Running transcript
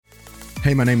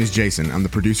Hey, my name is Jason. I'm the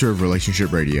producer of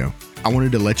Relationship Radio. I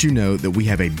wanted to let you know that we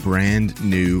have a brand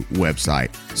new website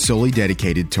solely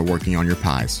dedicated to working on your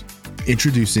pies.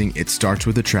 Introducing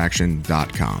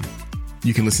itstartswithattraction.com.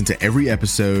 You can listen to every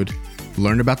episode,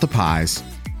 learn about the pies,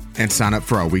 and sign up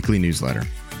for our weekly newsletter.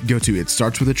 Go to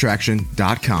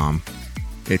itstartswithattraction.com.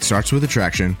 It starts with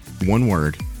attraction, one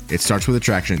word,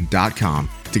 itstartswithattraction.com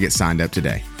to get signed up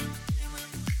today.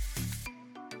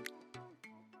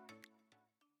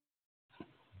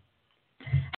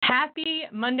 Happy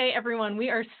Monday, everyone. We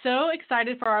are so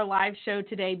excited for our live show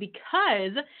today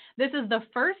because this is the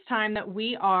first time that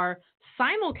we are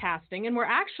simulcasting, and we're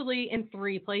actually in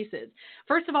 3 places.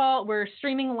 First of all, we're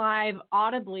streaming live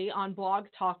audibly on Blog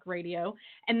Talk Radio,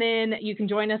 and then you can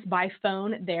join us by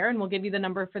phone there, and we'll give you the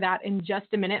number for that in just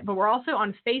a minute. But we're also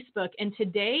on Facebook, and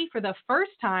today, for the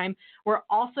first time, we're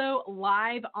also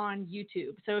live on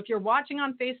YouTube. So if you're watching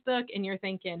on Facebook and you're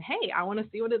thinking, hey, I want to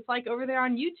see what it's like over there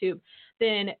on YouTube,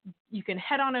 then you can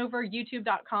head on over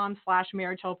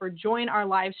youtube.com/marriagehelper, join our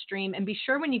live stream, and be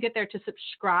sure when you get there to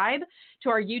subscribe to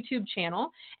our YouTube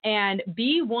channel and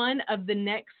be one of the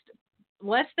next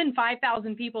less than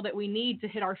 5,000 people that we need to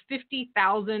hit our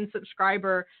 50,000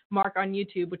 subscriber mark on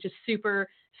YouTube, which is super,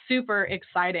 super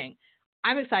exciting.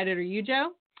 I'm excited. Are you,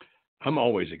 Joe? I'm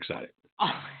always excited.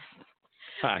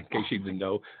 Hi, in case you didn't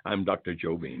know, I'm Dr.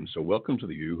 Joe Beam. So welcome to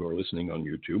you who are listening on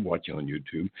YouTube, watching on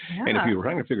YouTube. Yeah. And if you're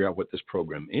trying to figure out what this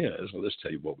program is, well, let's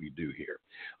tell you what we do here.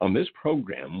 On this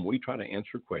program, we try to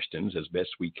answer questions as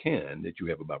best we can that you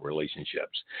have about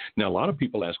relationships. Now, a lot of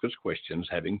people ask us questions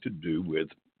having to do with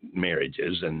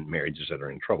marriages and marriages that are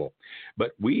in trouble.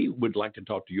 But we would like to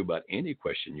talk to you about any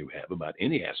question you have about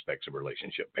any aspects of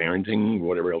relationship, parenting,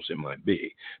 whatever else it might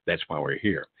be. That's why we're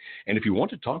here. And if you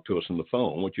want to talk to us on the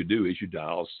phone, what you do is you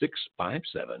dial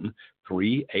 657-383-0812.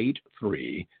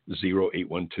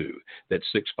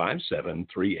 That's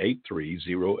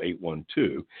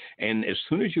 657-383-0812. And as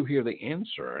soon as you hear the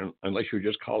answer, unless you're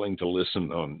just calling to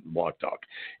listen on Blog Talk,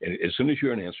 and as soon as you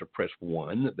hear an answer, press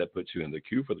 1. That puts you in the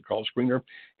queue for the call screener.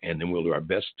 And then we'll do our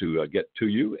best to get to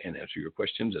you and answer your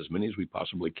questions, as many as we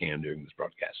possibly can during this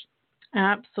broadcast.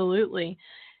 Absolutely.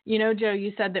 You know, Joe,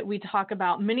 you said that we talk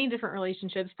about many different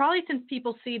relationships. Probably since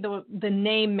people see the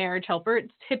name Marriage Helper,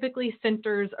 it typically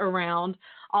centers around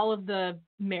all of the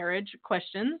marriage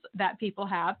questions that people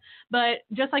have. But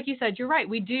just like you said, you're right.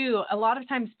 We do. A lot of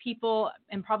times people,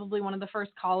 and probably one of the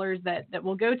first callers that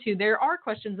we'll go to, there are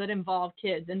questions that involve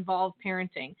kids, involve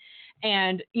parenting.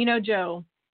 And, you know, Joe,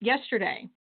 yesterday,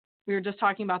 we were just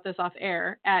talking about this off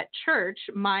air. At church,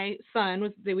 my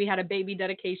son we had a baby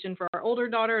dedication for our older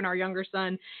daughter and our younger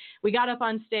son. We got up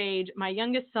on stage. My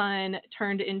youngest son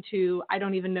turned into, I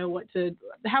don't even know what would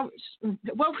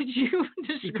you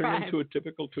describe? He turned into a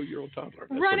typical 2-year-old toddler.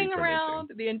 Running around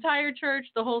the entire church,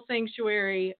 the whole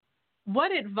sanctuary.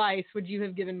 What advice would you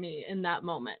have given me in that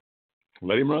moment?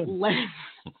 Let him run.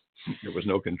 There was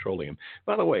no controlling him.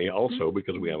 By the way, also,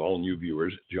 because we have all new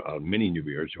viewers, many new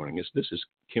viewers joining us, this is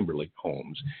Kimberly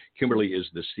Holmes. Kimberly is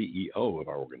the CEO of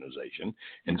our organization,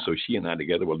 and so she and I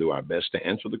together will do our best to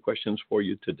answer the questions for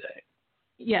you today.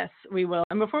 Yes, we will.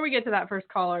 And before we get to that first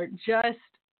caller, just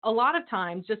a lot of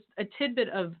times, just a tidbit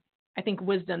of, I think,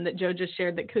 wisdom that Joe just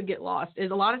shared that could get lost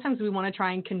is a lot of times we want to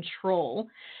try and control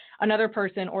another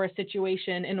person or a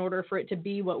situation in order for it to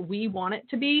be what we want it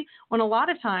to be, when a lot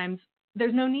of times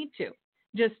there's no need to.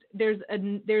 Just there's a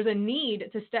need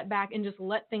to step back and just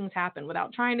let things happen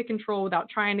without trying to control, without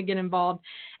trying to get involved.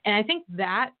 And I think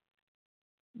that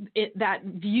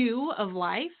view of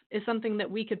life is something that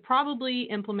we could probably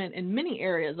implement in many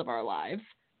areas of our lives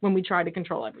when we try to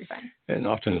control everything. And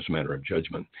often it's a matter of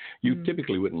judgment. You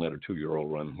typically wouldn't let a 2-year-old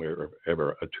run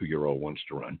wherever a 2-year-old wants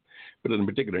to run. But in a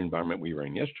particular environment we were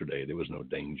in yesterday, there was no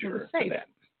danger to that.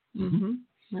 Mm-hmm.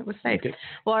 It was safe. Okay.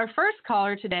 Well, our first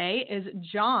caller today is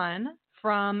John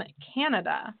from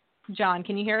Canada. John,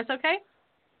 can you hear us okay?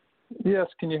 Yes.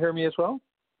 Can you hear me as well?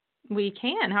 We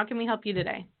can. How can we help you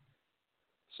today?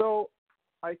 So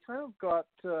I kind of got,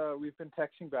 we've been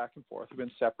texting back and forth. We've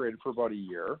been separated for about a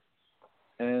year.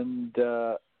 And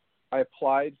I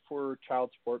applied for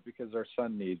child support because our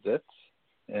son needs it.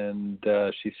 And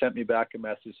she sent me back a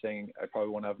message saying I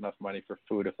probably won't have enough money for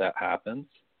food if that happens.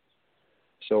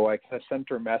 So I kind of sent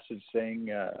her a message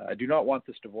saying, I do not want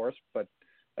this divorce, but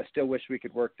I still wish we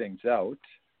could work things out.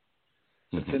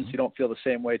 But since you don't feel the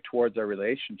same way towards our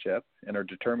relationship and are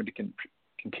determined to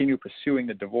continue pursuing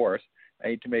the divorce, I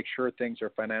need to make sure things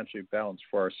are financially balanced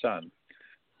for our son.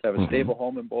 To have a stable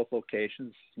home in both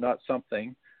locations is not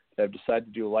something that I've decided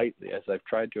to do lightly, as I've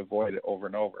tried to avoid it over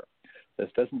and over. This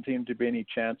doesn't seem to be any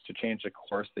chance to change the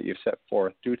course that you've set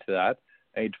forth. Due to that,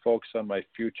 I need to focus on my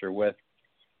future with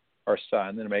our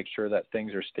son and make sure that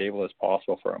things are stable as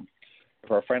possible for him.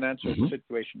 If our financial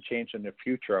situation changes in the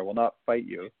future, I will not fight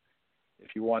you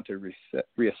if you want to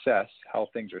reassess how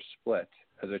things are split,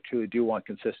 as I truly do want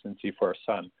consistency for our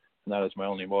son, and that is my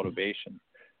only motivation.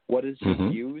 What is your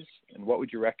views, and what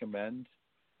would you recommend?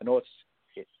 I know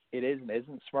it is and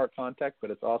isn't smart contact,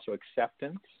 but it's also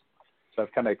acceptance. So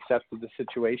I've kind of accepted the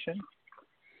situation.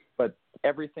 But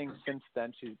everything since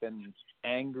then, she's been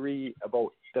angry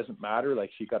about, doesn't matter. Like,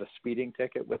 she got a speeding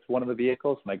ticket with one of the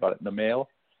vehicles, and I got it in the mail.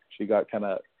 She got kind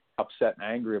of upset and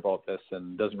angry about this,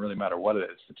 and it doesn't really matter what it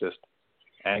is. It's just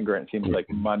anger, and it seems like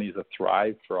money's a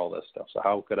thrive for all this stuff. So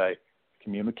how could I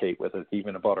communicate with it,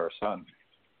 even about our son?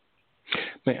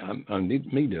 I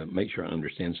need to make sure I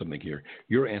understand something here.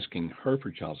 You're asking her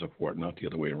for child support, not the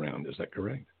other way around. Is that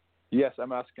correct? Yes,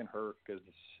 I'm asking her because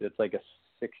it's like a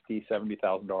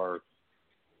 $60,000-$70,000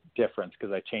 difference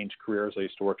because I changed careers. I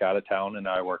used to work out of town, and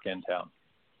now I work in town.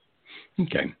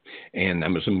 Okay. And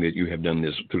I'm assuming that you have done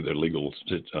this through the legal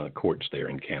courts there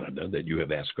in Canada, that you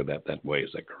have asked for that way.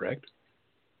 Is that correct?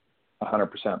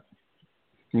 100%.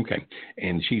 Okay.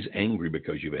 And she's angry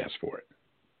because you've asked for it?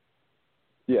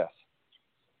 Yes.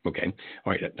 Okay.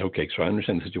 All right. Okay. So I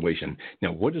understand the situation.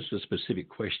 Now, what is the specific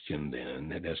question then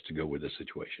that has to go with the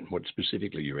situation? What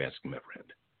specifically you're asking, my friend?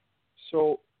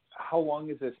 So how long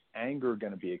is this anger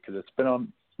going to be? Because it's been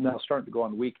on now, starting to go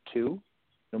on week 2.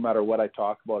 No matter what I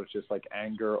talk about, it's just like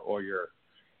anger, or you're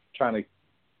trying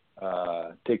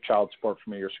to take child support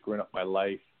from me, you're screwing up my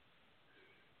life,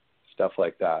 stuff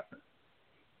like that.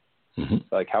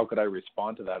 Like, how could I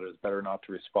respond to that? It's better not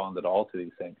to respond at all to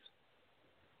these things.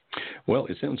 Well,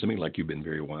 it sounds to me like you've been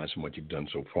very wise in what you've done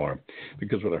so far,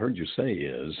 because what I heard you say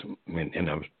is, and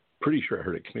I was pretty sure I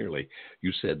heard it clearly,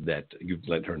 you said that you've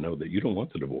let her know that you don't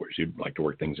want the divorce. You'd like to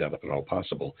work things out if at all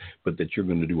possible, but that you're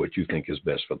going to do what you think is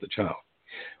best for the child.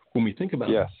 When we think about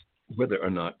whether or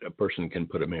not a person can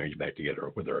put a marriage back together, or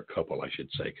whether a couple, I should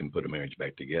say, can put a marriage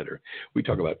back together, we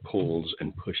talk about pulls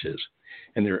and pushes.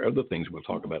 And there are other things we'll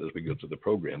talk about as we go through the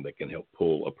program that can help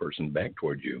pull a person back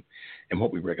toward you. And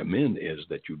what we recommend is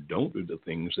that you don't do the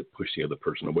things that push the other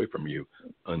person away from you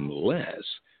unless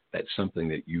that's something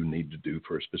that you need to do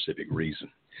for a specific reason.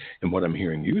 And what I'm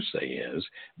hearing you say is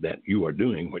that you are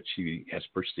doing what she has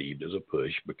perceived as a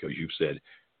push because you've said,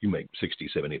 you make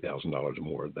 $60,000, $70,000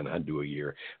 more than I do a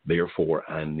year. Therefore,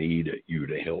 I need you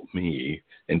to help me.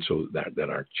 And so that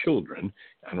our children,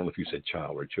 I don't know if you said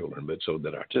child or children, but so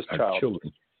that our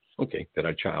children, that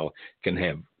our child can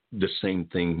have the same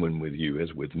thing when with you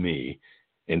as with me.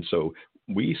 And so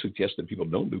we suggest that people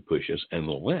don't do pushes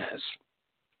unless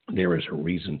there is a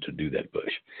reason to do that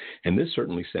push. And this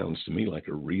certainly sounds to me like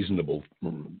a reasonable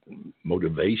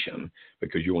motivation,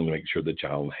 because you want to make sure the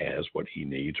child has what he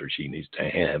needs or she needs to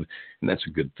have, and that's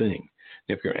a good thing.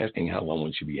 If you're asking how long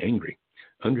will she be angry,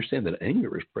 understand that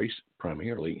anger is based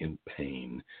primarily in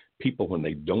pain. People, when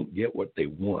they don't get what they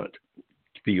want,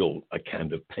 feel a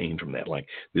kind of pain from that. Like,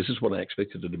 this is what I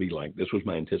expected it to be like. This was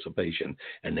my anticipation,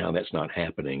 and now that's not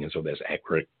happening, and so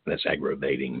that's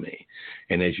aggravating me.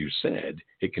 And as you said,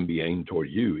 it can be aimed toward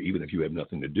you, even if you have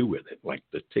nothing to do with it, like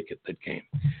the ticket that came.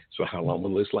 So how long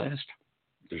will this last?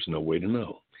 There's no way to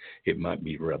know. It might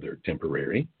be rather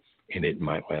temporary, and it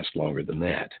might last longer than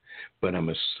that. But I'm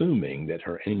assuming that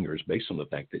her anger is based on the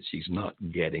fact that she's not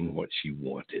getting what she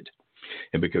wanted.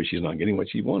 And because she's not getting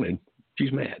what she wanted,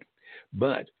 she's mad.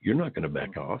 But you're not going to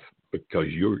back off because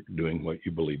you're doing what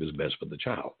you believe is best for the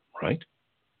child, right?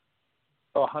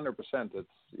 Oh, 100%.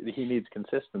 He needs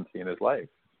consistency in his life.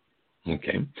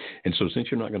 Okay. And so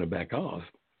since you're not going to back off,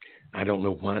 I don't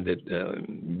know why that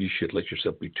you should let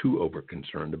yourself be too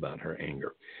over-concerned about her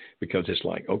anger. Because it's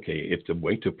like, okay, if the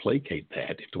way to placate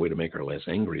that, if the way to make her less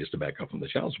angry is to back off from the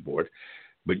child support,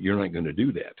 but you're not going to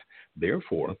do that.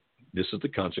 Therefore, this is the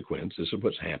consequence. This is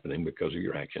what's happening because of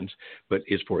your actions, but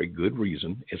it's for a good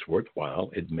reason. It's worthwhile.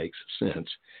 It makes sense.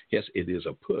 Yes, it is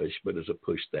a push, but it's a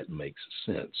push that makes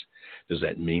sense. Does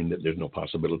that mean that there's no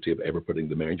possibility of ever putting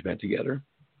the marriage back together?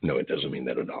 No, it doesn't mean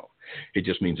that at all. It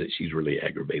just means that she's really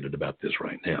aggravated about this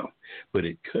right now, but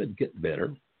it could get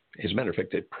better. As a matter of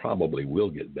fact, it probably will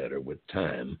get better with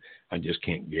time. I just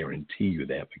can't guarantee you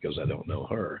that because I don't know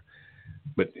her.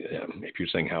 But if you're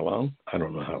saying how long, I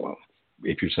don't know how long.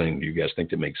 If you're saying, do you guys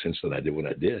think it makes sense that I did what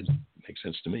I did? It makes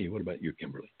sense to me. What about you,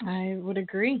 Kimberly? I would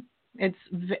agree.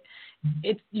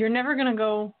 You're never going to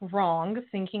go wrong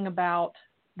thinking about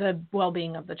the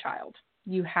well-being of the child.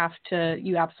 You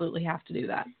absolutely have to do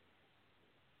that.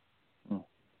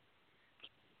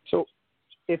 So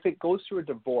if it goes through a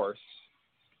divorce,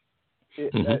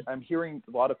 I'm hearing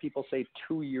a lot of people say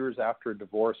 2 years after a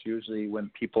divorce, usually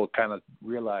when people kind of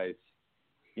realize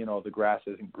the grass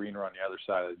isn't greener on the other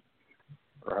side,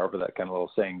 or however that kind of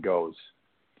little saying goes.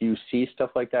 Do you see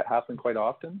stuff like that happen quite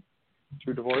often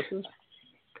through divorces?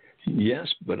 Yes,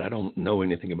 but I don't know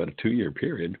anything about a 2-year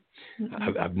period.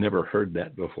 I've never heard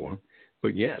that before.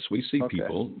 But yes, we see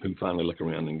people who finally look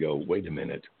around and go, wait a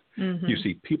minute. You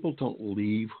see, people don't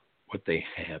leave what they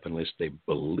have unless they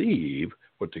believe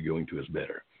what they're going to is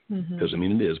better. Doesn't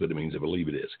mean it is, but it means they believe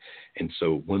it is. And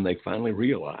so when they finally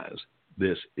realize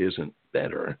this isn't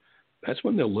better, that's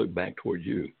when they'll look back toward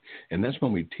you. And that's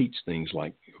when we teach things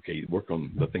like, okay, work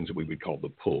on the things that we would call the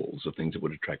pulls, the things that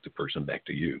would attract the person back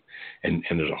to you. And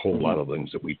there's a whole lot of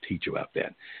things that we teach about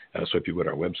that. So if you go to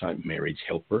our website,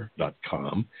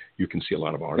 marriagehelper.com, you can see a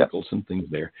lot of articles and things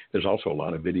there. There's also a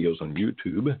lot of videos on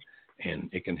YouTube, and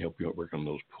it can help you work on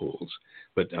those pulls.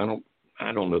 But I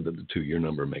don't know that the 2-year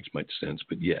number makes much sense.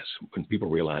 But yes, when people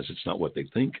realize it's not what they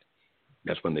think,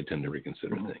 that's when they tend to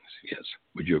reconsider things. Yes.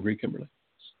 Would you agree, Kimberly?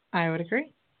 I would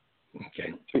agree.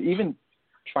 Okay. So even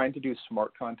trying to do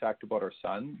smart contact about our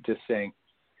son, just saying,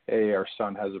 hey, our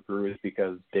son has a bruise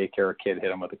because daycare kid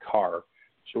hit him with a car.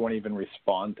 She won't even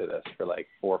respond to this for like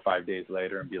 4 or 5 days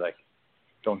later and be like,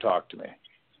 don't talk to me.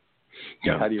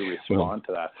 Yeah. How do you respond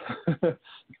to that?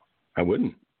 I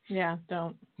wouldn't. Yeah,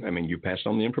 don't. I mean, you passed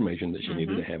on the information that she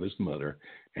needed to have as the mother,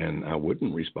 and I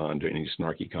wouldn't respond to any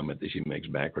snarky comment that she makes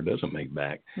back or doesn't make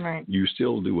back. Right. You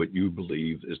still do what you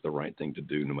believe is the right thing to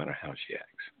do, no matter how she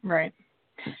acts. Right.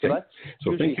 Okay?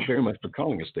 So thank you very much for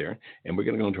calling us there, and we're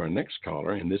going to go on to our next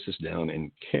caller, and this is down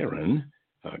in Karen.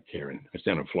 It's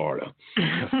down in Florida.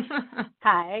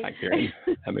 Hi. Hi, Karen.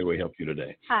 How may we help you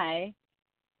today? Hi.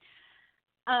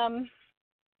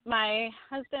 My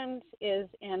husband is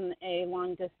in a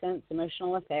long-distance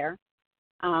emotional affair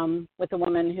with a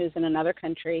woman who's in another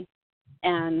country,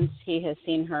 and he has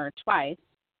seen her twice.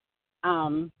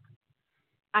 I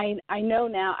know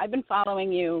now. I've been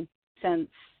following you since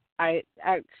like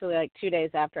 2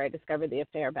 days after I discovered the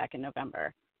affair back in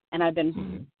November, and I've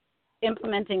been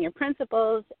implementing your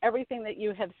principles. Everything that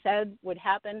you have said would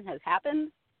happen has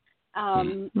happened.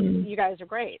 You guys are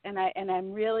great, and I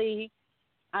am really,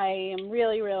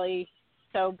 really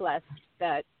so blessed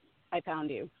that I found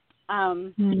you.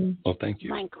 Well, thank you.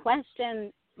 My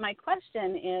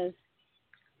question is,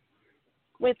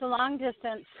 with the long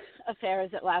distance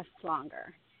affairs, it lasts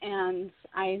longer, and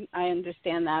I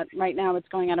understand that. Right now, it's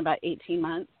going on about 18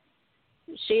 months.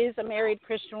 She's a married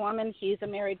Christian woman. He's a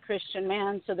married Christian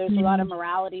man. So there's a lot of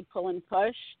morality pull and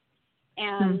push,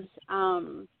 and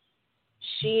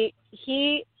he.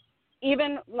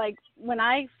 Even like when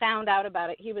I found out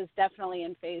about it, he was definitely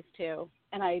in phase 2,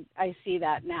 and I see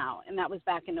that now, and that was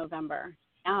back in November.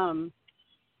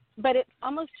 But it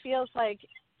almost feels like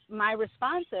my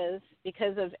responses,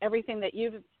 because of everything that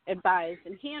you've advised,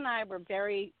 and he and I were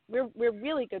we're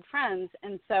really good friends,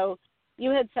 and so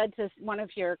you had said to one of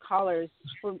your callers,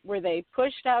 were they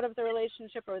pushed out of the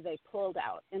relationship or were they pulled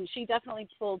out? And she definitely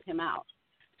pulled him out.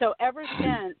 So ever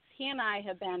since, he and I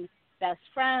have been best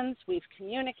friends. We've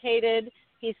communicated.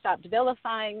 He stopped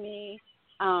vilifying me.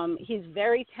 He's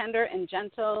very tender and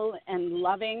gentle and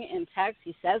loving in text.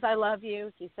 He says, I love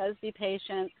you. He says, be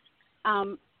patient.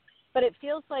 But it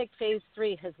feels like phase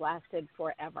 3 has lasted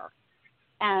forever.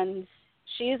 And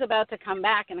she's about to come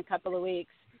back in a couple of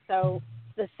weeks. So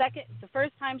the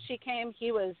first time she came,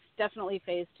 he was definitely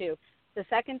phase 2. The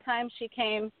second time she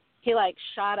came, he like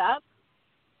shot up.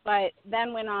 But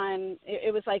then went on,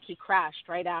 it was like he crashed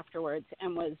right afterwards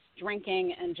and was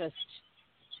drinking and just,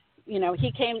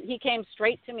 he came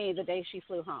straight to me the day she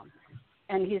flew home.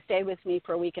 And he stayed with me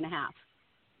for a week and a half.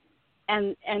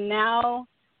 And now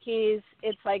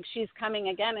it's like she's coming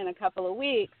again in a couple of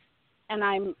weeks, and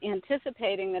I'm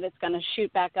anticipating that it's going to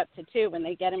shoot back up to 2 when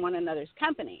they get in one another's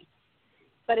company.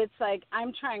 But it's like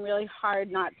I'm trying really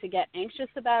hard not to get anxious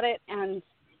about it and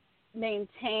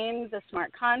maintain the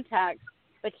smart contact.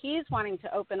 But he's wanting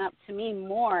to open up to me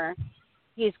more.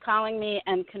 He's calling me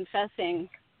and confessing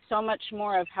so much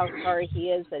more of how sorry he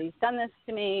is that he's done this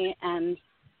to me, and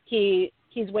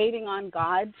he's waiting on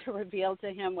God to reveal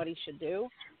to him what he should do,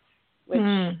 which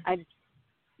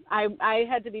I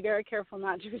had to be very careful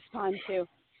not to respond to.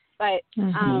 But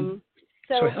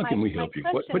so how can we help you?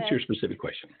 What's your specific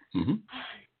question?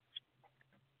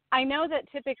 I know that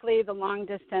typically the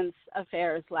long-distance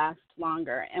affairs last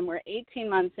longer, and we're 18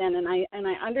 months in, and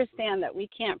I understand that we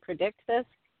can't predict this,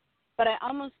 but I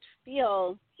almost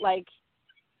feel like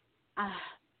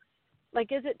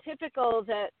is it typical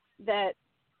that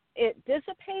it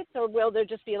dissipates, or will there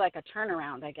just be like a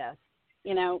turnaround, I guess?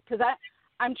 Because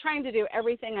I'm trying to do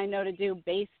everything I know to do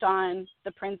based on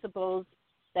the principles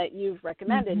that you've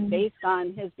recommended, based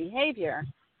on his behavior.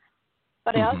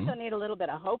 But I also need a little bit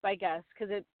of hope, I guess,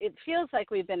 because it feels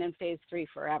like we've been in phase 3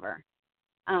 forever.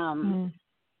 And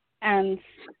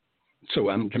so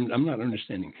I'm not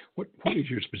understanding. What is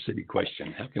your specific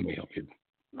question? How can we help you?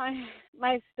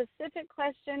 My specific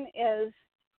question is,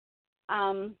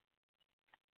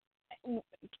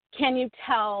 can you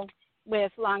tell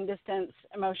with long distance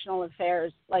emotional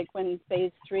affairs, like when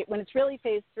it's really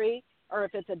phase 3, or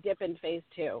if it's a dip in phase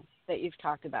 2 that you've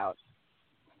talked about?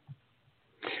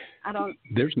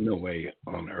 There's no way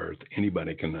on earth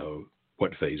anybody can know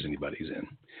what phase anybody's in.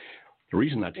 The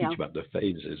reason I teach about the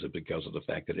phases is because of the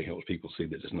fact that it helps people see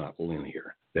that it's not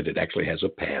linear, that it actually has a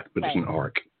path, but it's an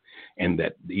arc. And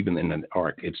that even in an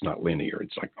arc, it's not linear.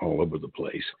 It's like all over the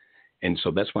place. And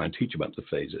so that's why I teach about the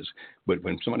phases. But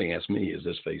when somebody asks me, is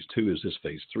this phase 2, is this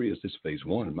phase 3, is this phase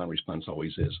 1? My response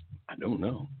always is, I don't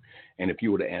know. And if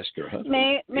you were to ask your husband.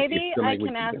 Maybe I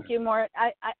can ask you more.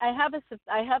 I have a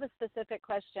specific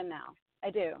question now.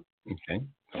 I do. Okay.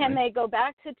 Can they go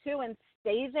back to 2 and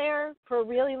stay there for a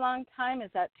really long time? Is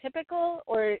that typical?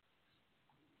 Or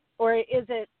is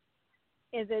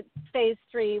it phase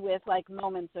 3 with like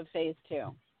moments of phase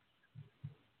 2?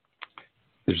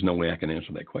 There's no way I can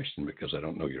answer that question because I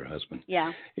don't know your husband.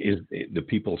 Yeah. Do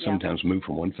people sometimes move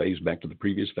from one phase back to the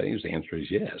previous phase? The answer is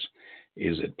yes.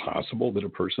 Is it possible that a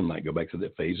person might go back to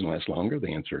that phase and last longer?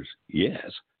 The answer is yes,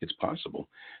 it's possible.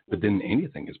 But then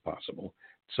anything is possible.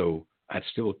 So I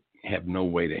still have no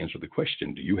way to answer the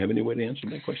question. Do you have any way to answer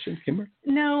that question, Kimber?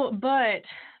 No, but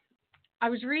I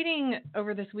was reading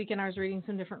over this weekend, I was reading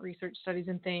some different research studies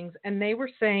and things, and they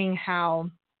were saying how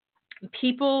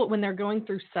people, when they're going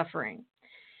through suffering,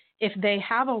 if they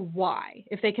have a why,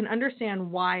 if they can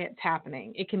understand why it's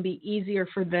happening, it can be easier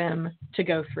for them to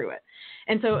go through it.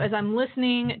 And so as I'm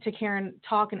listening to Karen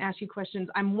talk and ask you questions,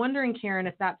 I'm wondering, Karen,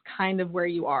 if that's kind of where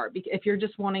you are, if you're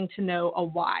just wanting to know a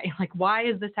why, like why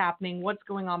is this happening? What's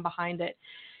going on behind it?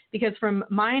 Because from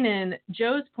mine and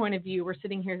Joe's point of view, we're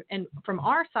sitting here, and from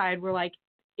our side, we're like,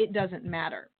 it doesn't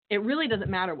matter. It really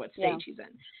doesn't matter what stage he's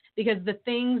in, because the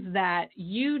things that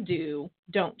you do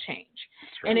don't change.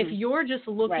 Right. And if you're just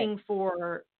looking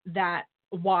for that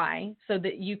why so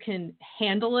that you can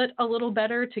handle it a little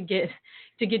better to get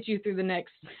you through the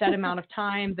next set amount of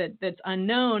time that's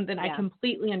unknown, then I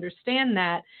completely understand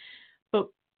that. But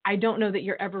I don't know that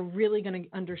you're ever really going to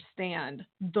understand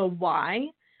the why.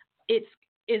 Does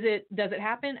it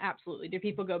happen? Absolutely. Do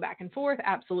people go back and forth?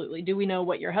 Absolutely. Do we know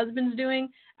what your husband's doing?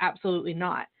 Absolutely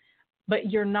not.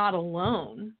 But you're not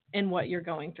alone in what you're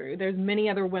going through. There's many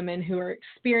other women who are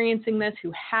experiencing this,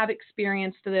 who have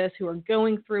experienced this, who are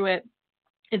going through it.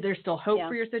 Is there still hope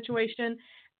for your situation?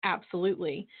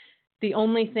 Absolutely. The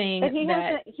only thing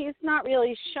he's not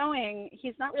really showing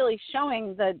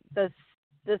the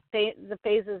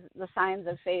phases, the signs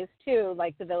of phase 2,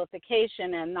 like the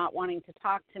vilification and not wanting to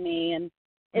talk to me, and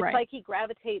it's like he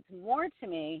gravitates more to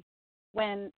me.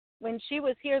 When she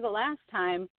was here the last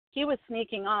time, he was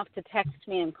sneaking off to text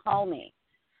me and call me.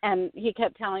 And he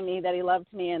kept telling me that he loved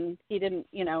me and he didn't,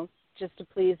 just to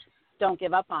please don't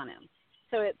give up on him.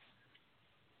 So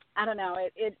I don't know,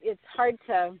 it's hard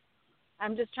to,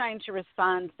 I'm just trying to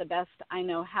respond the best I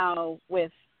know how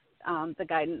with the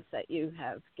guidance that you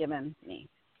have given me.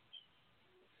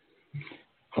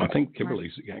 Well, I think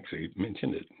Kimberly's actually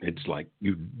mentioned it. It's like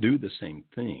you do the same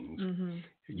things. Mm-hmm.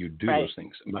 You do those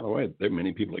things. And by the way, there are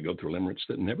many people that go through limerence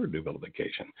that never do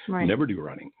vilification, never do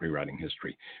rewriting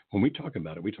history. When we talk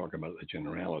about it, we talk about the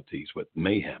generalities, what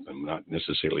may happen, not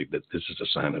necessarily that this is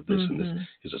a sign of this and this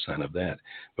is a sign of that.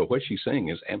 But what she's saying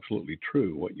is absolutely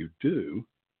true. What you do,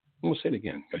 we'll say it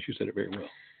again because you said it very well.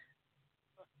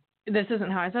 This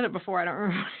isn't how I said it before. I don't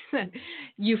remember what I said.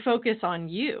 You focus on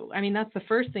you. I mean, that's the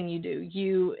first thing you do.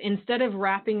 You, instead of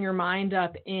wrapping your mind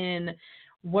up in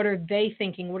what are they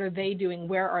thinking, what are they doing,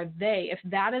 where are they, if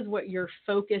that is what your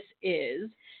focus is,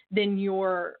 then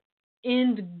your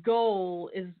end goal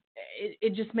is,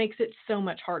 it just makes it so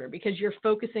much harder because you're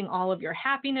focusing all of your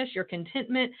happiness, your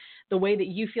contentment, the way that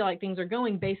you feel like things are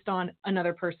going based on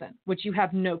another person, which you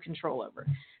have no control over.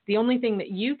 The only thing that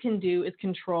you can do is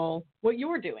control what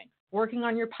you're doing, working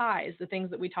on your pies, the things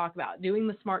that we talk about, doing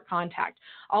the smart contact,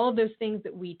 all of those things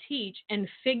that we teach, and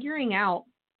figuring out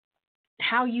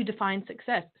how you define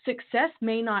success. Success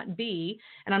may not be,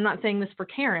 and I'm not saying this for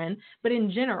Karen, but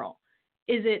in general,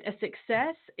 is it a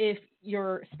success if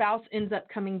your spouse ends up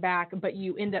coming back, but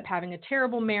you end up having a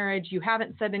terrible marriage, you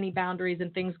haven't set any boundaries,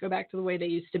 and things go back to the way they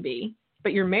used to be,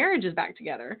 but your marriage is back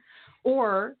together?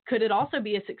 Or could it also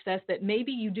be a success that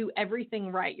maybe you do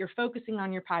everything right, you're focusing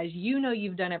on your pies, you know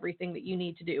you've done everything that you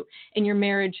need to do, and your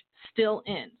marriage still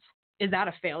ends? Is that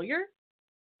a failure?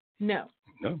 No.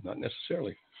 No, not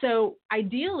necessarily. So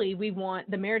ideally, we want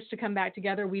the marriage to come back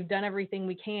together. We've done everything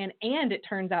we can, and it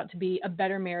turns out to be a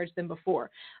better marriage than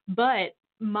before. But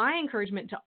my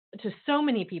encouragement to so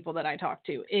many people that I talk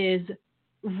to is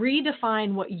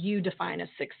redefine what you define as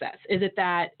success. Is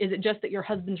it just that your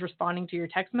husband's responding to your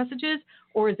text messages,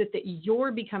 or is it that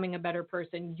you're becoming a better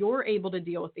person? You're able to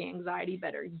deal with the anxiety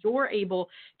better. You're able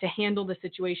to handle the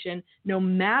situation no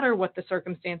matter what the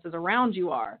circumstances around you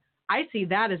are. I see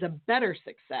that as a better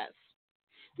success.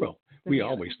 Well, we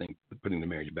always think putting the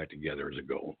marriage back together is a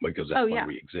goal because that's why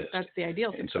we exist. That's the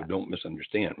ideal And success. so don't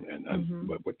misunderstand. And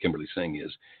what Kimberly's saying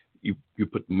is you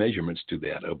put measurements to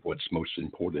that of what's most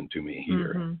important to me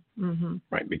here,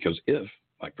 right? Because if,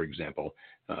 like, for example,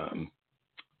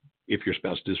 if your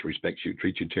spouse disrespects you,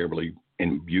 treats you terribly,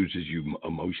 and abuses you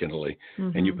emotionally,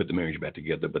 and you put the marriage back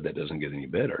together, but that doesn't get any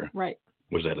better, right?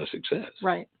 Was that a success?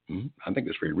 Right. I think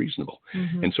that's very reasonable.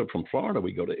 And so from Florida,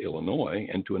 we go to Illinois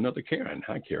and to another Karen.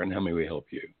 Hi, Karen. How may we help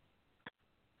you?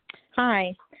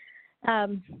 Hi.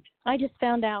 I just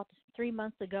found out 3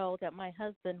 months ago that my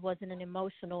husband was in an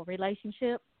emotional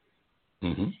relationship.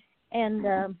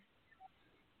 And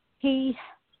he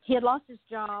had lost his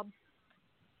job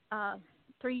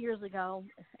 3 years ago,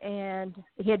 and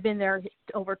he had been there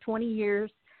over 20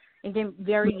 years and became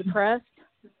very depressed.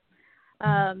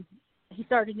 He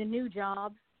started a new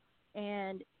job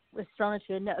and was thrown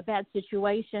into a bad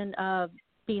situation of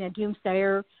being a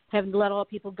doomsayer, having to let all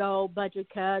people go, budget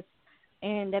cuts,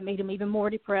 and that made him even more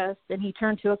depressed. And he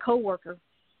turned to a coworker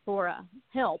for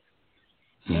help.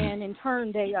 And in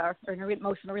turn, they are in an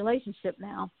emotional relationship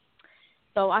now.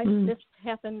 So this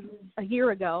happened a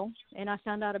year ago, and I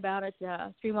found out about it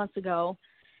 3 months ago.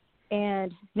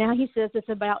 And now he says it's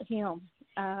about him.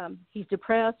 He's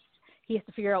depressed. He has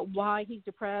to figure out why he's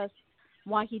depressed,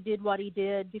 why he did what he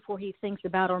did before he thinks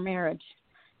about our marriage.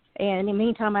 And in the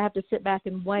meantime, I have to sit back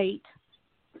and wait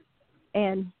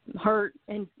and hurt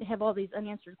and have all these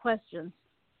unanswered questions.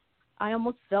 I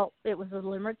almost felt it was a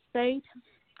limerick state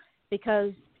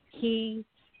because he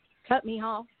cut me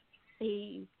off.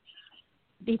 He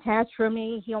detached from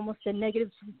me. He almost said negative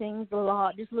things a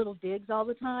lot, just little digs all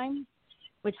the time,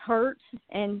 which hurt.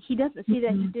 And he doesn't see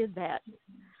that he did that.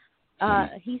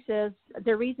 He says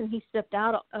the reason he stepped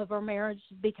out of our marriage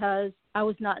is because I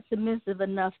was not submissive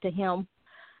enough to him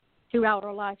throughout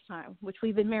our lifetime, which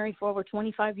we've been married for over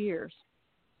 25 years.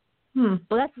 Well,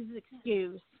 that's his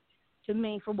excuse to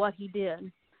me for what he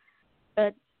did.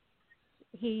 But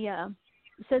he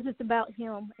says it's about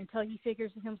him until he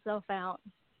figures himself out.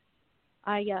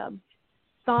 I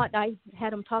thought I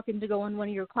had him talking to go in one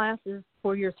of your classes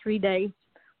for your 3-day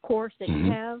course that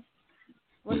you have.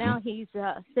 Well, now he's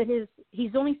said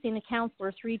he's only seen a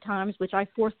counselor 3 times, which I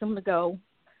forced him to go.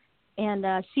 And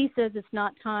she says it's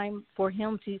not time for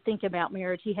him to think about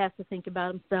marriage. He has to think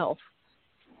about himself.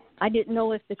 I didn't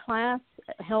know if the class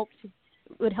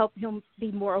would help him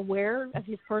be more aware of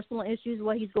his personal issues,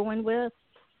 what he's going with,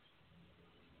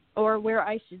 or where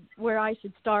I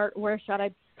should start. Where should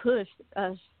I push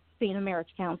being a marriage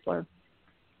counselor?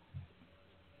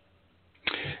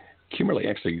 Kimberly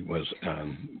actually was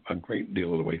a great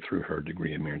deal of the way through her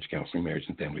degree in marriage counseling, marriage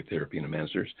and family therapy, and a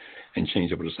master's, and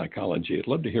changed over to psychology. I'd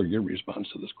love to hear your response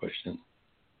to this question.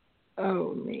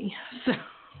 Oh, me. So,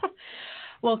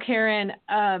 well, Karen,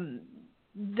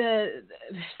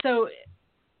 so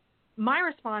my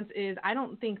response is I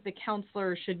don't think the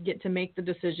counselor should get to make the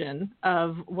decision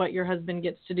of what your husband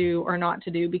gets to do or not to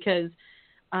do, because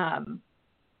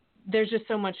there's just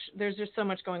so much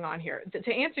going on here.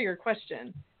 To answer your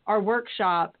question, our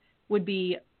workshop would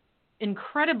be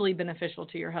incredibly beneficial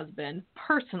to your husband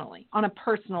personally, on a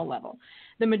personal level.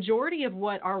 The majority of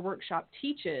what our workshop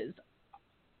teaches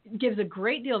gives a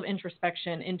great deal of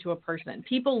introspection into a person.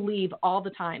 People leave all the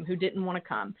time who didn't want to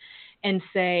come and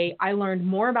say, I learned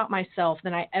more about myself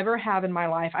than I ever have in my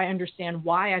life. I understand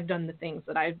why I've done the things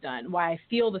that I've done, why I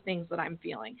feel the things that I'm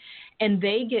feeling. And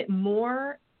they get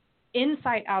more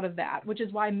insight out of that, which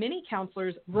is why many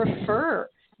counselors refer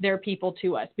their people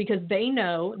to us, because they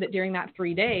know that during that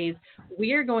 3 days,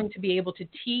 we are going to be able to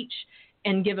teach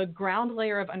and give a ground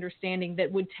layer of understanding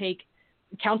that would take,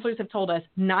 counselors have told us,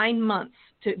 9 months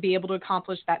to be able to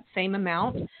accomplish that same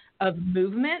amount of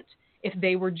movement if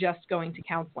they were just going to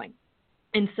counseling.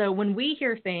 And so when we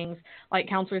hear things like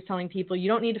counselors telling people, you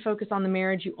don't need to focus on the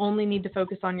marriage, you only need to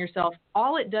focus on yourself,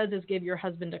 all it does is give your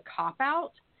husband a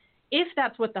cop-out. If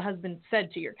that's what the husband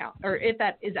said to your counselor, or if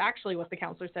that is actually what the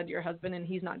counselor said to your husband and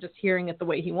he's not just hearing it the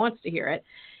way he wants to hear it,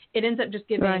 it ends up just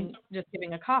giving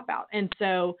a cop-out. And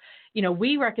so,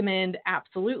 we recommend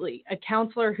absolutely a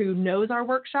counselor who knows our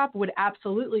workshop would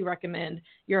absolutely recommend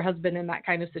your husband in that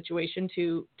kind of situation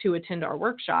to attend our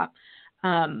workshop.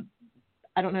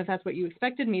 I don't know if that's what you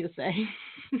expected me to say,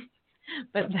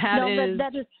 but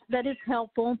that is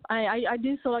helpful. I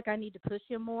do feel like I need to push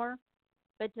him more,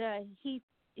 but he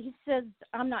says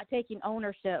I'm not taking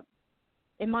ownership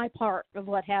in my part of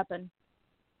what happened.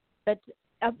 But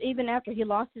even after he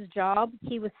lost his job,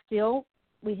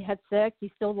 we had sex.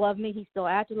 He still loved me. He still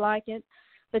acted like it.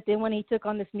 But then when he took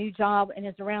on this new job and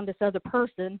is around this other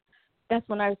person, that's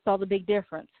when I saw the big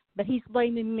difference. But he's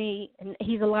blaming me, and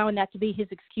he's allowing that to be his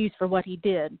excuse for what he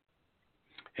did.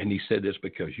 And he said this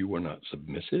because you were not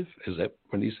submissive? Is that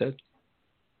what he said?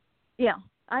 Yeah.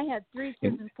 I had 3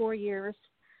 kids in 4 years,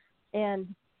 and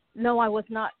no, I was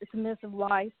not a submissive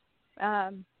wife.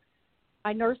 I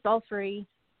nursed all 3.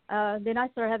 Then I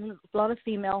started having a lot of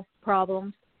female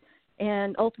problems,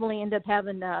 and ultimately ended up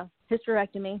having a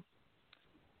hysterectomy.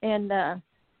 And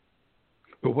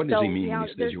but what does he mean when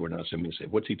he says you were not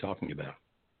submissive? What's he talking about?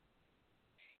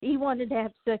 He wanted to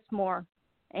have sex more,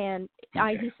 and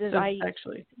he says I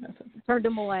actually turned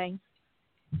him away.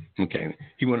 Okay.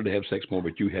 He wanted to have sex more,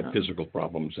 but you had physical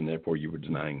problems, and therefore you were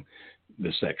denying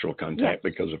the sexual contact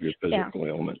because of your physical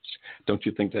ailments. Don't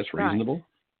you think that's reasonable?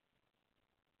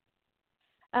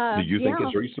 Do you think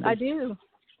it's reasonable? I do.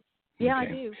 Yeah, I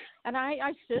do. And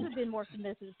I should have been more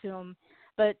submissive to him,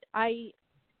 but I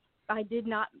did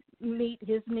not meet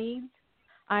his needs.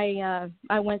 I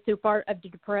went through part of the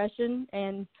depression,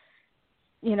 and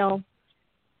I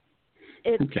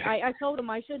told him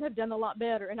I should have done a lot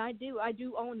better, and I do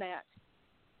own that.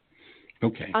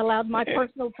 Okay. I allowed my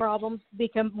personal problems to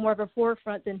become more of a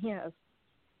forefront than his.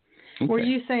 Okay. Were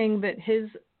you saying that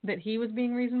he was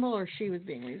being reasonable or she was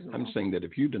being reasonable? I'm saying that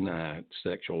if you deny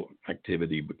sexual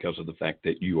activity because of the fact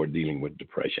that you are dealing with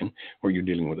depression or you're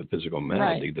dealing with a physical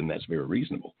malady, then that's very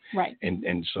reasonable. Right.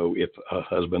 And so if a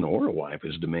husband or a wife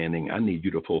is demanding, I need you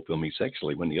to fulfill me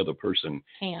sexually when the other person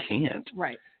can't.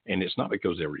 Right. And it's not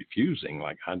because they're refusing,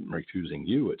 like I'm refusing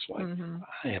you. It's like,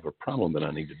 I have a problem that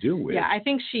I need to deal with. Yeah, I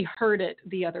think she heard it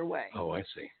the other way. Oh, I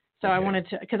see. So I wanted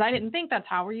to, because I didn't think that's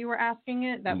how you were asking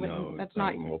it. That's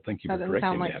not. Well, thank you for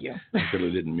correcting me. You. I really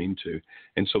didn't mean to.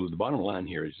 And so the bottom line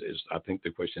here is I think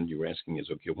the question you were asking is,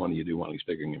 okay, what do you do while he's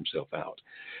figuring himself out?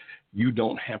 You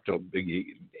don't have to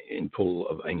be in full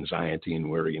of anxiety and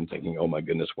worry and thinking, oh my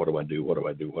goodness, what do I do? What do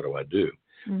I do? What do I do?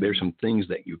 There's some things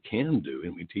that you can do,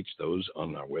 and we teach those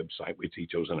on our website. We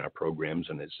teach those in our programs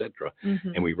and et cetera.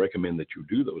 And we recommend that you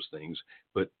do those things.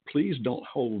 But please don't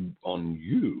hold on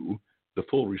you the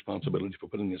full responsibility for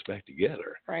putting this back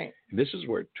together. Right. This is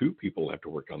where 2 people have to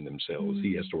work on themselves.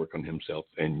 He has to work on himself,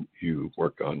 and you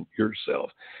work on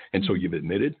yourself. And so you've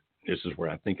admitted, this is where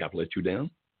I think I've let you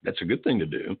down. That's a good thing to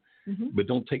do. But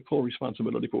don't take full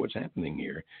responsibility for what's happening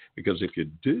here, because if you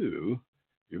do,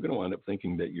 you're going to wind up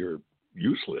thinking that you're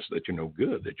useless, that you're no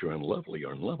good, that you're unlovely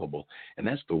or unlovable. And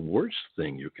that's the worst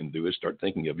thing you can do, is start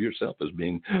thinking of yourself as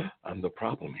being, I'm the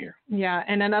problem here. Yeah.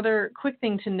 And another quick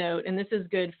thing to note, and this is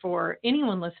good for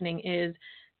anyone listening, is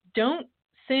don't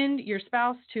send your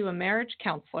spouse to a marriage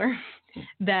counselor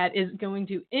that is going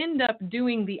to end up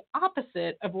doing the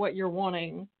opposite of what you're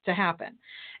wanting to happen.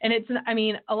 And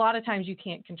a lot of times you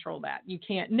can't control that. You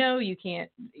can't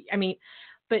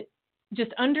but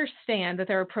just understand that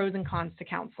there are pros and cons to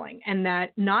counseling, and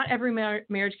that not every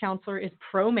marriage counselor is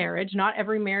pro-marriage. Not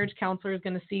every marriage counselor is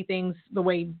going to see things the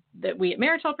way that we at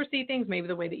Marriage Helper see things, maybe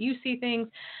the way that you see things.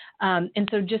 And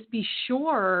so just be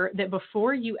sure that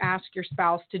before you ask your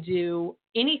spouse to do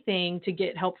anything to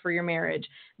get help for your marriage,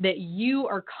 that you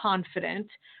are confident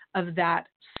of that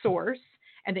source,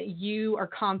 and that you are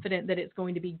confident that it's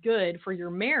going to be good for your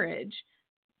marriage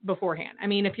beforehand. I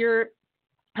mean, if your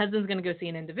husband's going to go see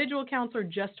an individual counselor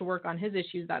just to work on his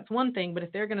issues, that's one thing. But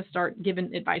if they're going to start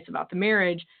giving advice about the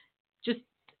marriage, just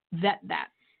vet that.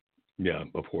 Yeah,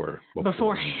 beforehand.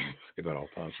 If at all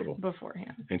possible.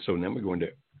 Beforehand. And so now we're going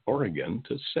to Oregon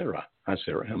to Sarah. Hi,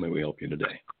 Sarah. How may we help you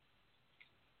today?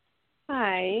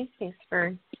 Hi. Thanks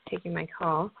for taking my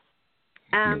call.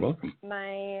 You're welcome.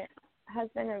 My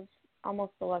husband of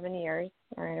almost 11 years,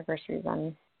 our anniversary is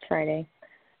on Friday.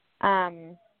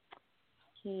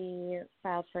 He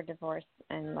filed for divorce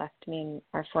and left me and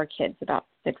our 4 kids about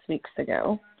 6 weeks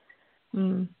ago.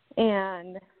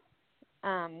 And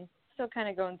still kind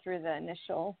of going through the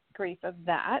initial grief of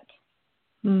that.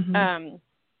 I'm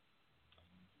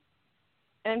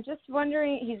just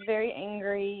wondering, he's very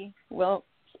angry, won't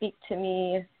speak to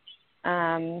me,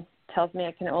 tells me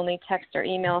I can only text or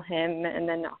email him, and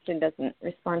then often doesn't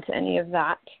respond to any of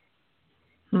that.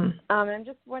 I'm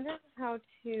just wondering how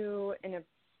to, in a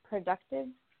productive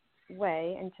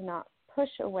way and to not push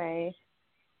away,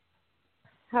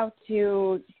 how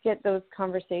to get those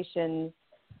conversations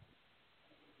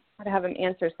how to have him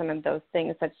answer some of those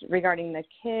things, such regarding the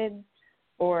kids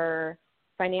or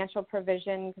financial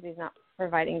provision, because he's not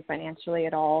providing financially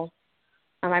at all.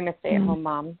 I'm a stay-at-home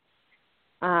mom.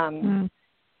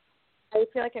 I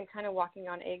feel like I'm kind of walking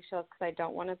on eggshells because I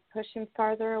don't want to push him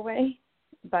farther away,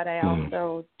 but I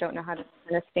also don't know how to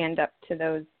kind of stand up to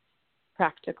those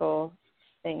practical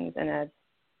things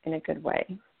in a good way.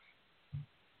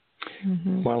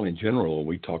 While in general,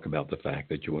 we talk about the fact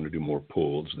that you want to do more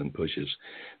pulls than pushes,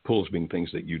 pulls being things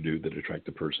that you do that attract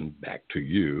the person back to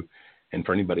you. And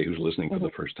for anybody who's listening for the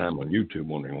first time on YouTube,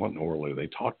 wondering what in the world are they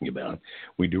talking about,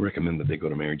 we do recommend that they go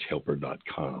to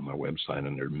marriagehelper.com, our website,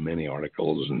 and there are many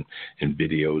articles and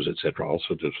videos, et cetera.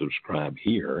 Also to subscribe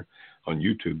here on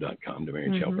youtube.com to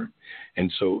Marriage Helper.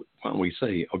 And so when we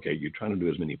say, okay, you're trying to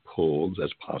do as many pulls as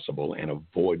possible and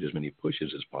avoid as many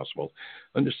pushes as possible,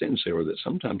 understand, Sarah, that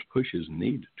sometimes pushes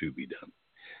need to be done.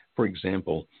 For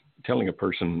example, telling a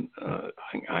person,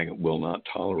 I will not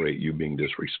tolerate you being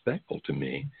disrespectful to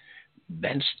me,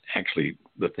 that's actually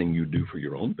the thing you do for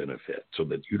your own benefit, so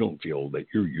that you don't feel that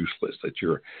you're useless, that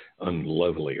you're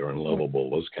unlovely or unlovable,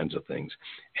 those kinds of things.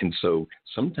 And so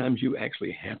sometimes you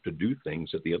actually have to do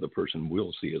things that the other person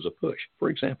will see as a push. For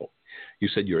example, you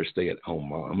said you're a stay-at-home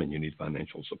mom and you need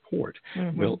financial support.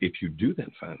 Well, if you do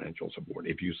that financial support,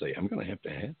 if you say, I'm going to have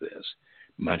this,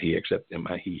 might he accept and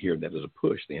might he hear that as a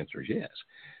push? The answer is yes.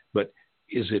 But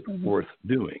is it worth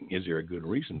doing? Is there a good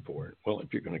reason for it? Well,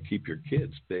 if you're going to keep your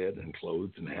kids fed and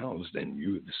clothed and housed and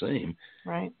you the same,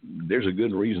 there's a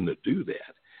good reason to do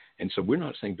that. And so we're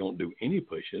not saying don't do any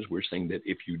pushes. We're saying that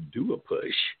if you do a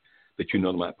push, that you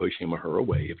know might push him or her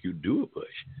away. If you do a push,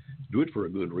 do it for a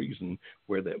good reason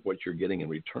where that what you're getting in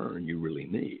return you really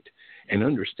need. And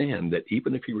understand that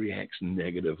even if he reacts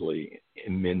negatively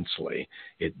immensely,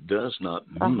 it does not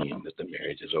mean that the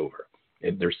marriage is over.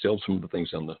 There's still some of the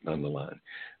things on the line.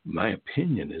 My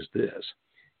opinion is this: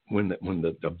 when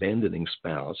the abandoning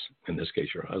spouse, in this case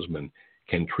your husband,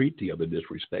 can treat the other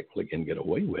disrespectfully and get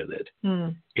away with it,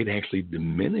 it actually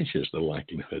diminishes the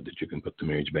likelihood that you can put the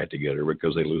marriage back together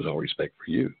because they lose all respect for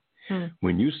you.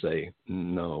 When you say,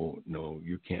 no,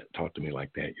 you can't talk to me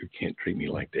like that, you can't treat me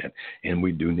like that, and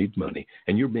we do need money,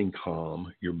 and you're being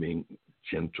calm, you're being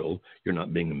gentle, you're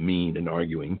not being mean and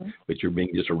arguing, but you're being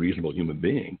just a reasonable human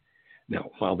being. Now,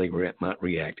 while they might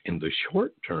react in the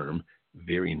short term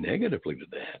very negatively to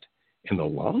that, in the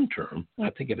long term, I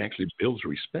think it actually builds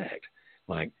respect.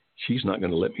 Like, she's not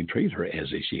going to let me treat her as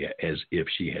if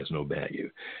she has no value.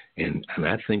 And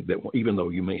I think that even though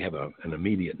you may have an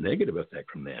immediate negative effect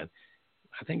from that,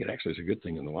 I think it actually is a good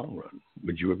thing in the long run.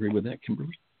 Would you agree with that,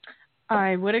 Kimberly?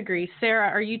 I would agree. Sarah,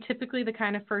 are you typically the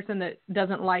kind of person that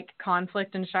doesn't like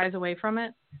conflict and shies away from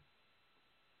it?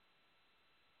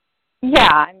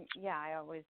 I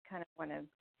always kind of want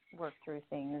to work through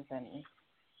things, and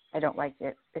I don't like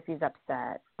it if he's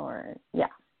upset or,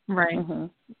 Right.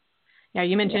 Yeah,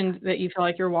 you mentioned that you feel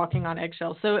like you're walking on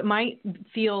eggshells. So it might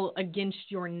feel against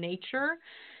your nature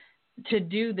to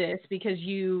do this because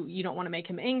you don't want to make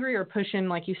him angry or push him,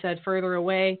 like you said, further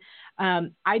away.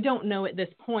 I don't know at this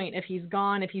point if he's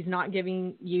gone, if he's not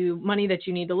giving you money that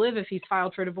you need to live, if he's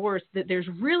filed for divorce, that there's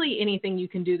really anything you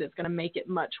can do that's going to make it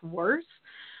much worse.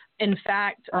 In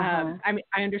fact, I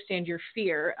understand your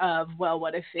fear of, well,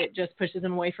 what if it just pushes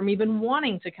him away from even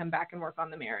wanting to come back and work on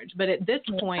the marriage? But at this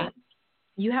point,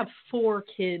 you have 4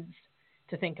 kids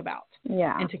to think about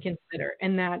and to consider.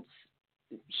 And that's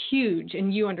huge.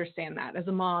 And you understand that as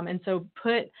a mom. And so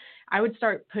I would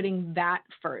start putting that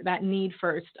need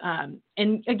first.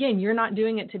 And again, you're not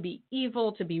doing it to be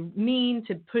evil, to be mean,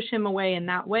 to push him away in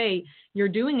that way. You're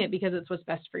doing it because it's what's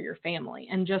best for your family.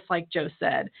 And just like Joe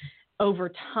said,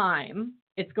 over time,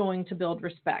 it's going to build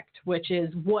respect, which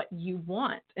is what you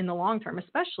want in the long term,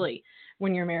 especially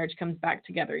when your marriage comes back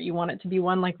together. You want it to be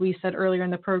one, like we said earlier in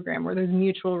the program, where there's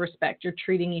mutual respect. You're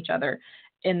treating each other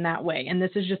in that way. And this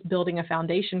is just building a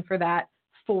foundation for that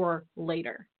for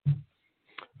later.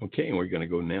 Okay, and we're going to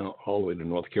go now all the way to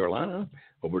North Carolina,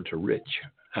 over to Rich.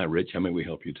 Hi, Rich. How may we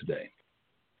help you today?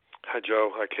 Hi,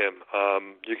 Joe. Hi, Kim.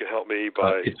 You can help me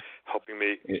by helping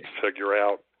me figure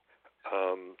out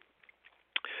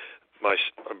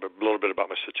a little bit about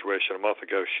my situation. A month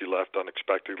ago, she left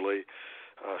unexpectedly.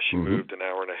 She moved an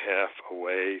hour and a half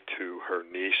away to her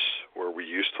niece where we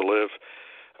used to live,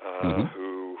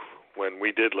 who, when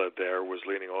we did live there, was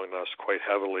leaning on us quite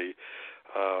heavily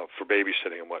for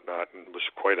babysitting and whatnot, and was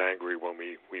quite angry when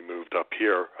we moved up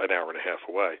here an hour and a half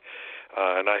away.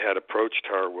 And I had approached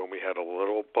her when we had a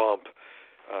little bump,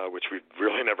 which we'd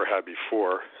really never had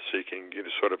before, seeking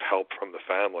sort of help from the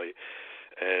family.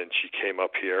 And she came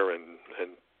up here and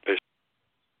basically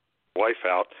wife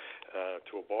out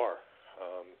to a bar.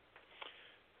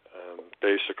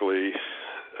 basically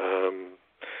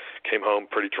came home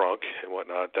pretty drunk and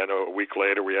whatnot. Then a week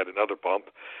later, we had another bump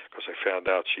because I found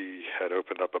out she had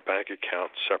opened up a bank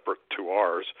account separate to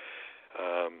ours.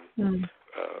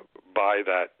 By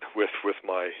that with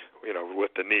my,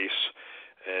 with the niece.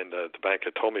 And the bank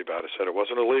had told me about it. Said it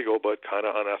wasn't illegal, but kind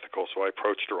of unethical. So I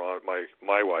approached her on my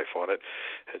wife on it,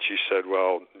 and she said,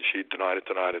 well, she denied it,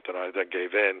 then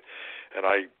gave in. And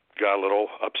I got a little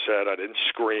upset. I didn't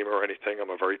scream or anything. I'm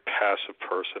a very passive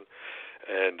person,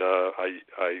 and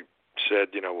I said,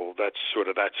 well, that's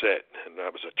it. And that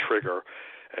was a trigger.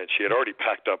 And she had already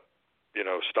packed up,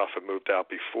 stuff and moved out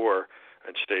before,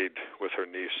 and stayed with her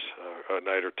niece a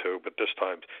night or two. But this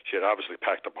time she had obviously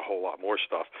packed up a whole lot more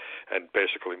stuff and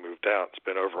basically moved out. It's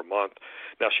been over a month.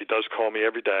 Now she does call me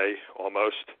every day,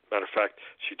 almost. Matter of fact,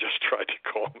 she just tried to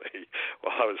call me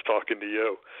while I was talking to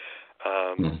you.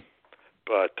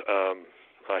 But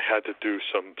I had to do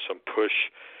some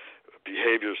push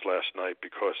behaviors last night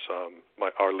because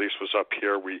our lease was up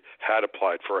here. We had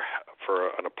applied for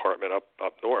an apartment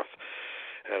up north.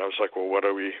 And I was like, well, what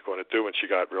are we going to do? And she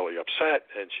got really upset,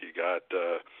 and she got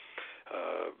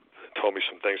told me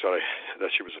some things that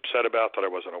she was upset about that I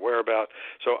wasn't aware about.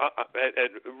 So,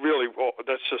 and really, well,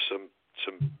 that's just some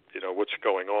what's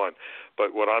going on.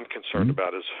 But what I'm concerned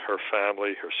about is her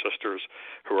family, her sisters,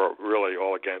 who are really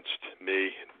all against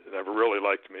me, never really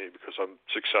liked me because I'm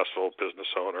a successful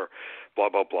business owner, blah,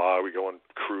 blah, blah. We go on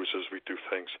cruises, we do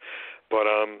things. But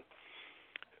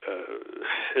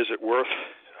is it worth...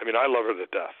 I mean, I love her to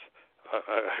death.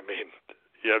 I mean,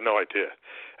 you have no idea.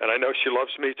 And I know she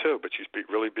loves me too, but she's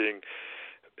really being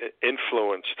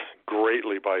influenced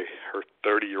greatly by her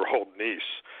 30-year-old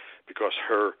niece because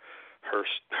her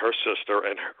sister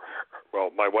and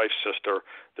my wife's sister,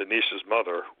 the niece's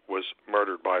mother, was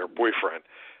murdered by her boyfriend.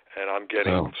 And I'm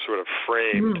getting sort of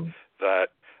framed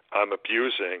that I'm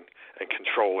abusing and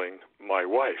controlling my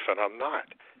wife, and I'm not.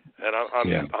 And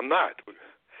I'm not.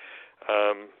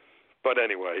 But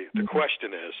anyway, the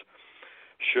question is,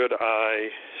 should I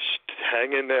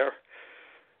hang in there,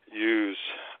 use,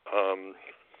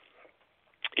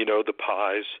 the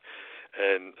pies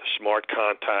and smart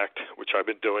contact, which I've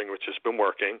been doing, which has been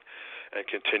working, and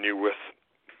continue with,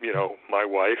 my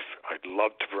wife? I'd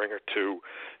love to bring her to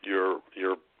your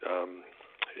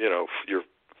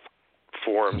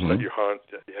forums that you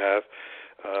have,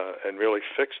 and really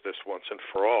fix this once and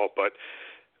for all. But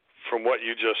from what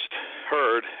you just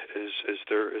heard, is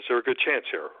there a good chance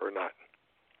here or not?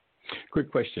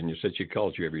 Quick question. You said she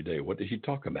calls you every day. What does she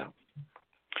talk about?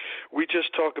 We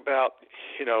just talk about,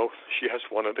 she has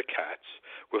one of the cats.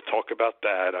 We'll talk about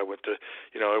that. I went to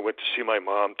see my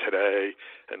mom today,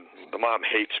 and the mom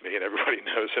hates me, and everybody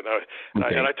knows it. And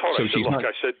I told her,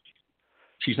 I said,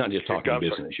 she's not just talking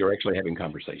business. You're actually having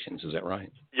conversations. Is that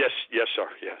right? Yes, sir.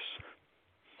 Yes.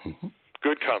 Mm-hmm.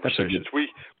 Good conversations.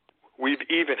 We've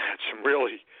even had some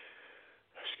really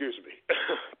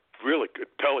good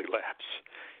belly laughs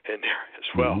in there as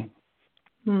well.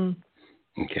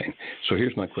 Mm-hmm. Okay. So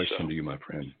here's my question to you, my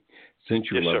friend. Since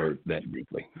you love her that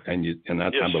deeply, I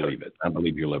believe it. I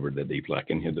believe you love her that deeply. I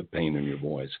can hear the pain in your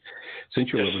voice.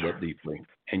 Since you love her that deeply,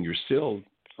 and you're still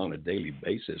on a daily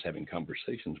basis having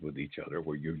conversations with each other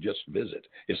where you just visit.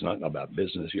 It's not about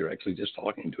business. You're actually just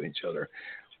talking to each other.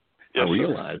 I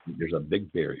realize that there's a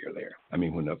big barrier there. I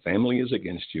mean, when a family is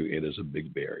against you, it is a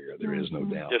big barrier. There is no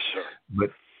doubt. Yes, sir.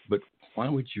 But why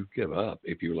would you give up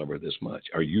if you love her this much?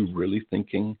 Are you really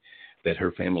thinking that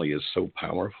her family is so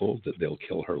powerful that they'll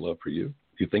kill her love for you? Do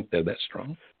you think they're that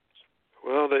strong?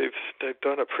 Well, they've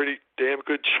done a pretty damn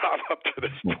good job up to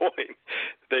this point.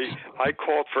 I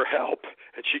called for help,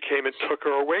 and she came and took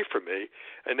her away from me,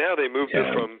 and now they moved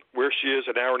her from where she is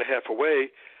an hour and a half away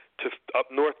to up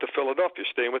north to Philadelphia,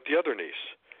 staying with the other niece,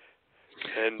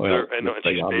 and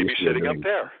she's babysitting up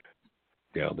there.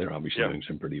 Yeah, they're obviously doing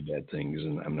some pretty bad things,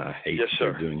 and I hate that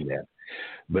they're doing that.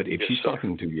 But if she's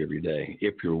talking to you every day,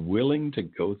 if you're willing to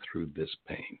go through this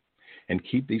pain and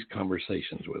keep these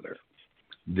conversations with her,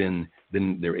 then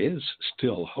there is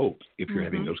still hope if you're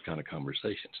having those kind of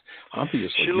conversations.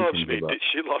 Obviously, she loves me.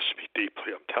 She loves me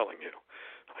deeply. I'm telling you.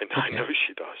 I know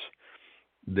she does.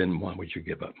 Then why would you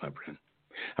give up, my friend?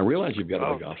 I realize you've got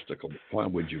a big obstacle, but why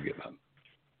would you give up?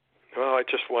 Well, I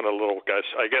just want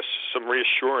I guess some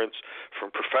reassurance from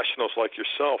professionals like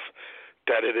yourself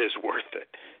that it is worth it,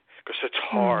 because it's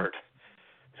hard.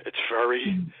 It's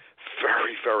very,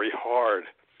 very, very hard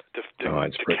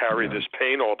to carry this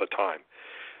pain all the time.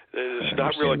 It's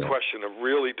not really a question of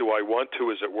really do I want to,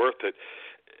 is it worth it?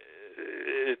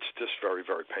 It's just very,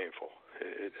 very painful.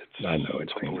 I know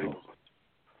it's painful.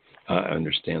 I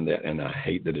understand that, and I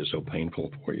hate that it's so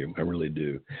painful for you. I really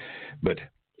do. But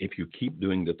if you keep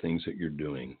doing the things that you're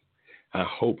doing, I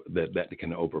hope that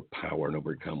can overpower and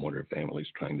overcome what her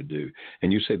family's trying to do.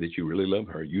 And you say that you really love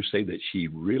her. You say that she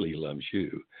really loves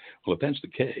you. Well, if that's the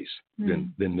case,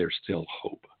 then there's still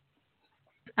hope.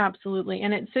 Absolutely.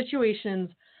 And it's situations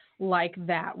like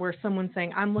that where someone's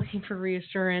saying, I'm looking for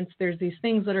reassurance. There's these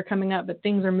things that are coming up, but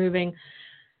things are moving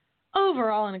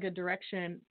overall in a good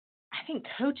direction. I think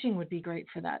coaching would be great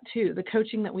for that too. The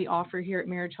coaching that we offer here at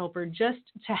Marriage Helper, just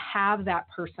to have that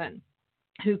person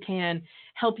who can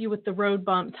help you with the road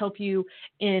bumps, help you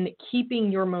in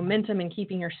keeping your momentum and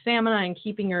keeping your stamina and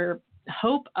keeping your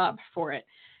hope up for it,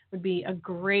 would be a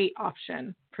great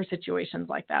option for situations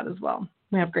like that as well.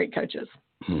 We have great coaches.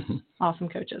 Mm-hmm. Awesome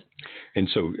coaches. And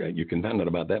so you can find out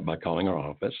about that by calling our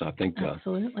office. I think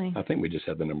absolutely. I think we just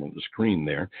have the number on the screen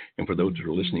there. And for those that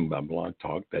are listening by Blog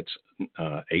Talk, that's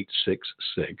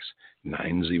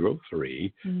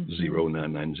 866-903-0990.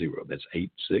 That's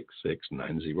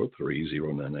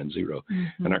 866-903-0990.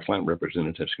 And our client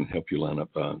representatives can help you line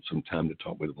up some time to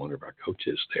talk with one of our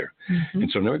coaches there. And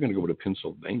so now we're going to go to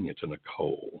Pennsylvania to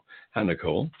Nicole. Hi,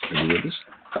 Nicole. Are you with us?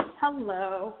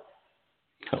 Hello.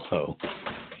 Hello.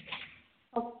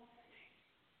 Oh.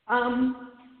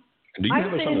 Do you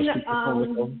have us on a speakerphone,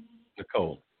 Nicole?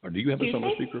 Nicole, or do you have us on a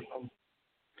speakerphone?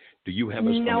 Do you have us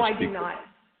on a speakerphone? No, I do not.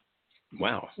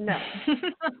 Wow. No.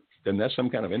 Then that's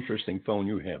some kind of interesting phone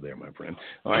you have there, my friend.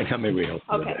 All right, how may we help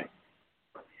you today?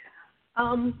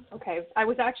 Okay. I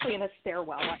was actually in a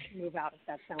stairwell. I can move out if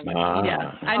that sounds good.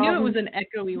 Yeah. I knew it was an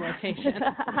echoey location.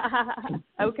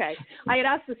 Okay. I had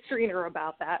asked the screener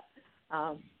about that.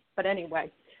 But anyway,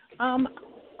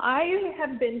 I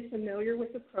have been familiar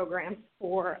with the program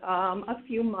for a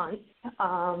few months.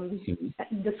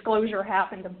 Disclosure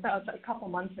happened about a couple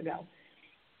months ago.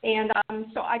 And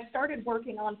so I started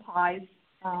working on pies.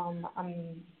 I'm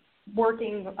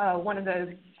working, one of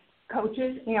the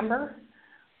coaches, Amber,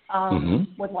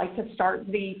 would like to start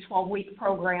the 12-week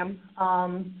program.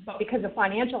 But because of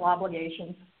financial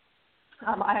obligations,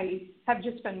 I have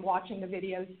just been watching the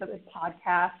videos for this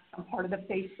podcast. I'm part of the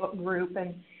Facebook group,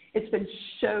 and it's been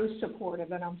so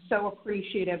supportive, and I'm so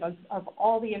appreciative of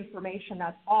all the information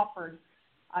that's offered,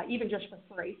 even just for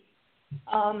free.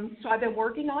 So I've been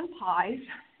working on pies,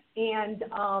 and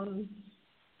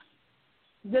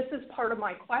this is part of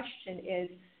my question is,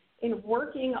 in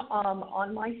working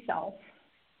on myself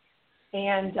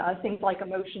and things like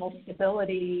emotional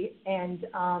stability and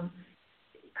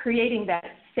creating that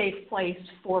safe place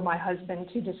for my husband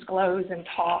to disclose and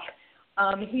talk.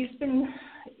 He's been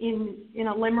in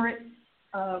a limerence,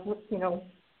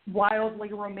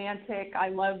 wildly romantic, I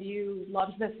love you,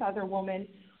 loves this other woman,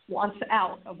 wants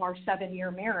out of our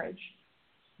 7-year marriage.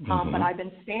 But I've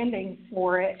been standing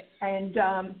for it. And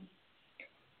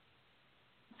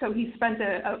so he spent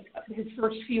his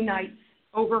first few nights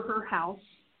over her house.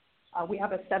 We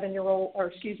have a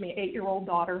 8-year-old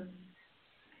daughter.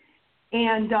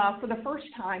 And for the first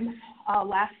time,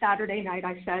 last Saturday night,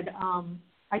 I said,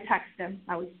 I texted him.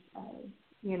 I was,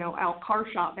 out car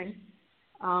shopping,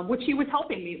 which he was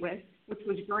helping me with, which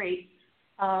was great.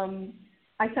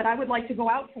 I said, I would like to go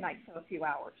out tonight for a few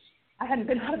hours. I hadn't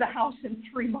been out of the house in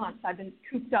 3 months. I've been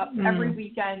cooped up every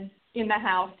weekend in the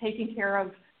house, taking care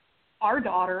of our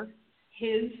daughter,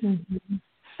 his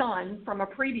son from a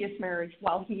previous marriage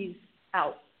while he's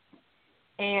out.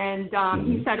 And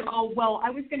he said, oh, well, I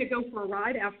was going to go for a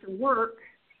ride after work,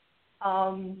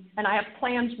 and I have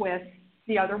plans with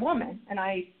the other woman. And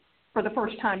I, for the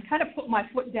first time, kind of put my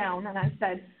foot down, and I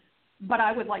said, but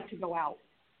I would like to go out.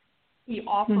 He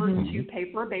offered to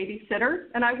pay for a babysitter,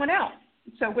 and I went out.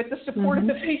 So with the support of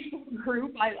the Facebook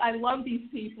group, I love these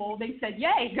people. They said,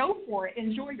 yay, go for it,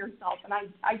 enjoy yourself. And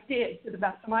I did to the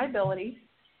best of my ability.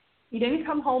 He didn't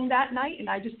come home that night, and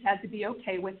I just had to be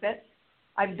okay with it.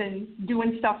 I've been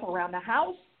doing stuff around the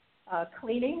house,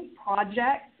 cleaning,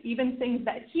 projects, even things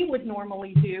that he would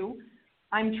normally do.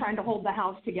 I'm trying to hold the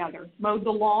house together. Mowed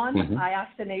the lawn. I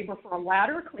asked a neighbor for a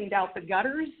ladder, cleaned out the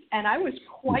gutters, and I was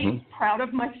quite proud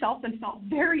of myself and felt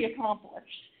very accomplished.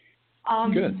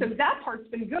 So that part's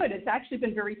been good. It's actually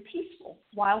been very peaceful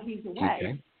while he's away.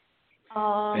 Okay.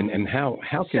 And how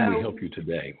can we help you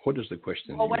today? What is the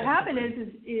question? Well, what happened is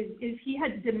he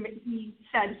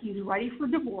said he's ready for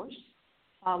divorce.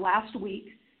 Last week,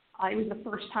 it was the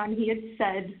first time he had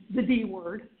said the D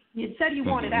word. He had said he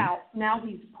wanted out. Now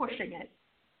he's pushing it.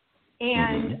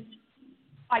 And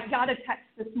I got a text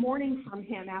this morning from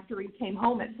him after he came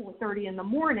home at 4:30 in the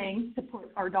morning to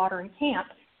put our daughter in camp.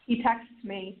 He texts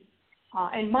me,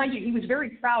 and mind you, he was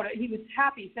very proud. He was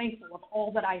happy, thankful of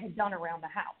all that I had done around the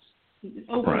house. He was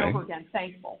over and over again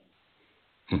thankful.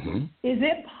 And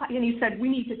he said, we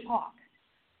need to talk.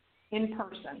 in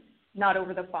person, not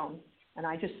over the phone. And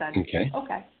I just said, okay.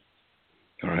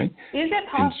 All right. Is it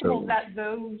possible that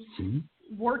those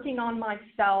working on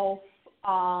myself,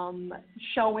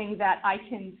 showing that I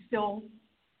can still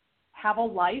have a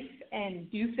life and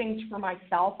do things for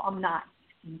myself, I'm not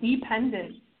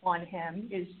dependent on him,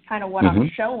 is kind of what I'm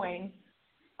showing,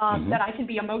 that I can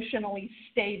be emotionally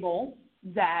stable,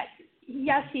 that,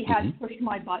 yes, he has pushed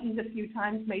my buttons a few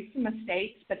times, made some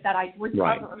mistakes, but that I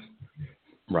recover.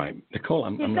 Right. Nicole,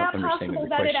 I'm not understanding the question. Is that possible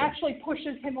that it actually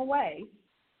pushes him away?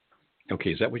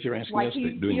 Okay, is that what you're asking like us,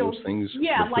 doing those things?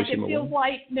 Yeah, like it feels away?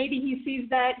 like maybe he sees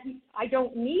that I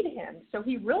don't need him, so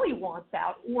he really wants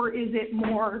out. Or is it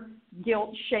more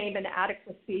guilt, shame, and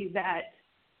inadequacy that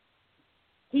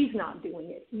he's not doing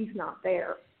it, he's not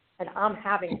there, and I'm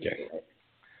having to do it?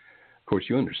 Of course,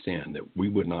 you understand that we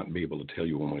would not be able to tell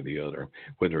you one way or the other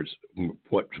whether it's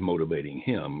what's motivating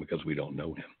him, because we don't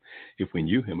know him. If we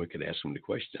knew him, we could ask him the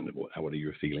question, what are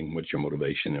you feeling, what's your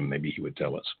motivation, and maybe he would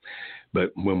tell us.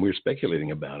 But when we're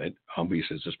speculating about it,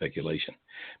 obviously it's a speculation.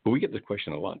 But we get this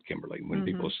question a lot, Kimberly, when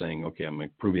people are saying, okay, I'm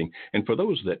improving. And for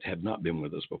those that have not been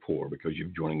with us before, because you're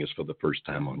joining us for the first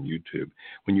time on YouTube,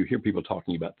 when you hear people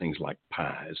talking about things like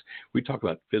pies, we talk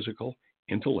about physical,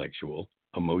 intellectual,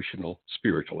 emotional,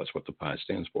 spiritual. That's what the PIE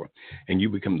stands for. And you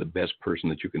become the best person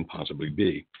that you can possibly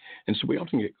be. And so we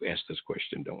often get asked this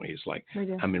question, don't we? It's like,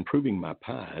 I'm improving my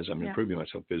PIEs. I'm improving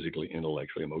myself physically,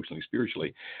 intellectually, emotionally,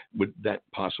 spiritually. Would that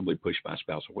possibly push my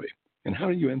spouse away? And how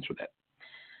do you answer that?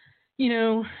 You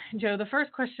know, Joe, the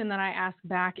first question that I ask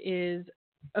back is,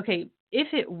 okay, if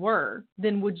it were,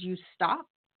 then would you stop?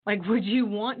 Like, would you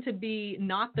want to be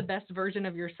not the best version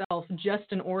of yourself just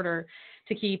in order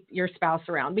to keep your spouse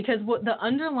around? Because what the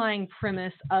underlying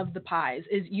premise of the pies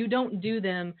is, you don't do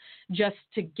them just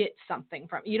to get something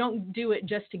from. You don't do it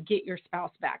just to get your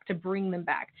spouse back, to bring them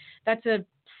back. That's a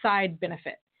side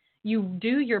benefit. You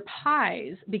do your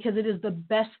pies because it is the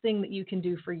best thing that you can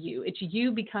do for you. It's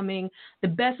you becoming the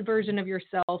best version of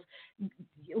yourself,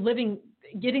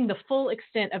 getting the full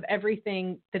extent of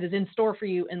everything that is in store for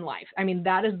you in life. I mean,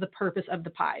 that is the purpose of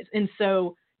the pies. And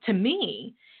so to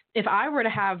me, if I were to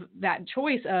have that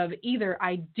choice of either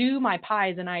I do my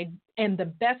pies and I am the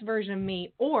best version of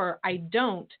me, or I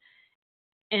don't,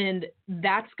 and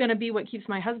that's going to be what keeps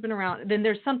my husband around, then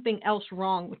there's something else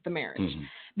wrong with the marriage.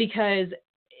 Because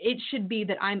it should be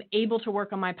that I'm able to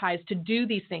work on my pies, to do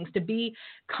these things, to be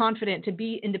confident, to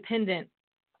be independent,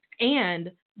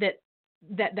 and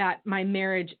that my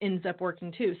marriage ends up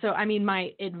working too. So, I mean,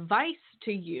 my advice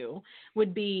to you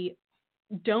would be,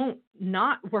 don't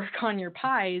not work on your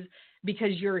pies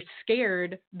because you're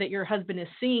scared that your husband is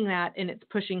seeing that and it's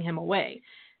pushing him away.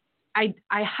 I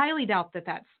highly doubt that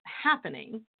that's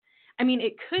happening. I mean,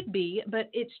 it could be, but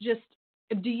it's just,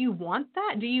 do you want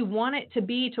that? Do you want it to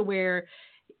be to where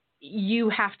you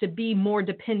have to be more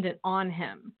dependent on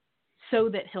him so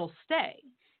that he'll stay?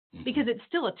 Because it's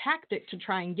still a tactic to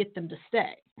try and get them to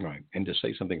stay. Right. And to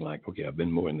say something like, okay, I've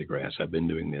been mowing the grass, I've been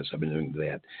doing this, I've been doing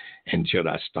that, and should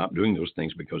I stop doing those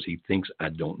things because he thinks I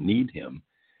don't need him?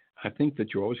 I think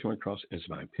that you're always coming across, as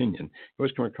my opinion, you're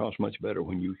always coming across much better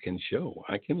when you can show,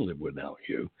 I can live without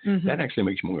you. That actually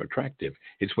makes you more attractive.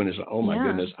 It's when it's, oh my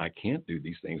goodness, I can't do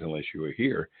these things unless you are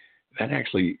here. That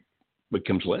actually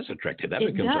becomes less attractive. That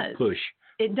becomes a push.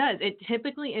 It does. It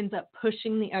typically ends up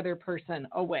pushing the other person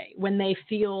away when they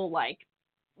feel like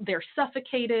they're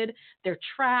suffocated, they're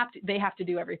trapped, they have to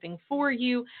do everything for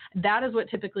you. That is what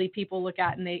typically people look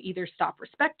at, and they either stop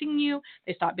respecting you,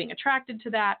 they stop being attracted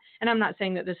to that. And I'm not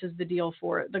saying that this is the deal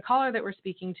for the caller that we're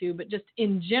speaking to, but just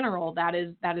in general, that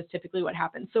is typically what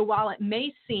happens. So while it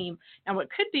may seem, now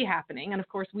what could be happening, and of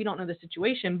course we don't know the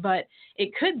situation, but it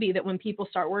could be that when people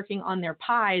start working on their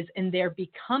pies and they're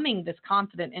becoming this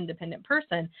confident, independent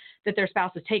person, that their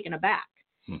spouse is taken aback.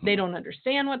 They don't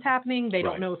understand what's happening. They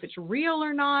don't know if it's real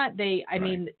or not. I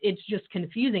mean, it's just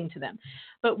confusing to them.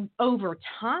 But over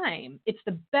time, it's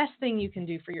the best thing you can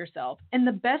do for yourself and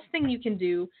the best thing you can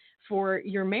do for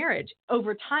your marriage.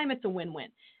 Over time, it's a win-win.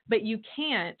 But you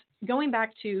can't, going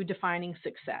back to defining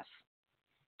success,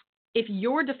 if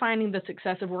you're defining the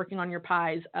success of working on your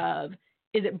pies of,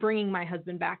 is it bringing my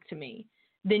husband back to me?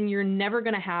 Then you're never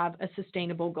going to have a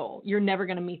sustainable goal. You're never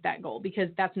going to meet that goal because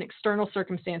that's an external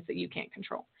circumstance that you can't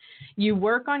control. You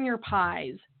work on your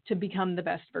pies to become the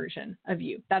best version of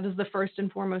you. That is the first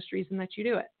and foremost reason that you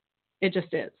do it. It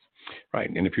just is.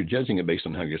 Right. And if you're judging it based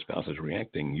on how your spouse is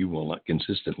reacting, you will not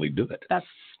consistently do it. That's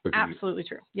absolutely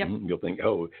true. Yep. You'll think,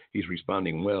 oh, he's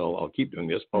responding well, I'll keep doing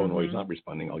this. Oh, no, he's not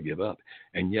responding, I'll give up.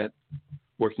 And yet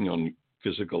working on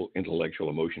physical,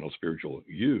 intellectual, emotional, spiritual,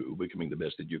 you becoming the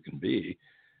best that you can be,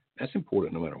 that's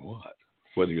important no matter what,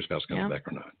 whether your spouse comes back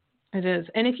or not. It is.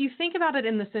 And if you think about it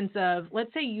in the sense of,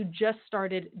 let's say you just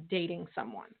started dating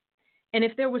someone, and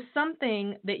if there was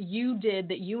something that you did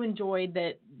that you enjoyed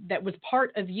that was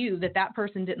part of you that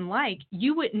person didn't like,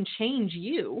 you wouldn't change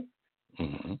you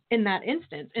in that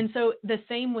instance. And so the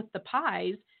same with the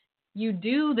pies, you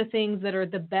do the things that are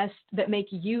the best, that make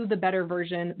you the better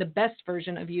version, the best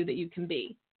version of you that you can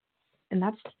be. And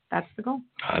that's the goal.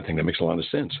 I think that makes a lot of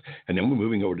sense. And then we're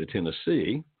moving over to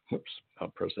Tennessee. Whoops, I'll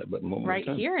press that button one more time.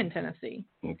 Right here in Tennessee.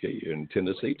 Okay, you're in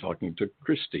Tennessee, talking to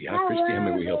Christy. Hi, Christy. How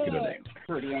may we help you today?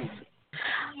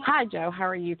 Hi, Joe. How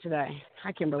are you today?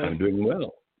 Hi, Kimberly. I'm doing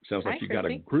well. Sounds like Hi, you got a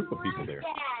Christy. group of people there.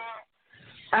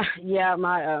 Yeah,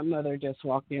 my mother just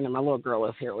walked in, and my little girl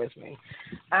is here with me.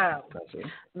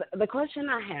 The question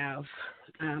I have,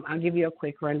 I'll give you a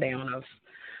quick rundown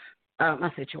of my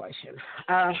situation.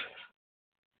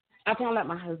 I found out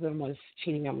my husband was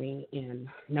cheating on me in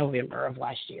November of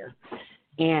last year,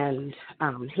 and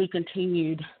he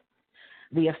continued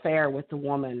the affair with the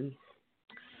woman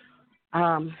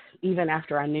even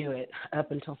after I knew it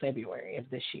up until February of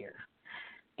this year.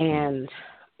 And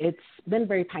it's been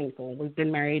very painful. We've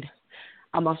been married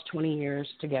almost 20 years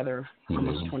together,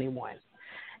 almost 21.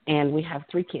 And we have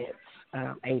 3 kids,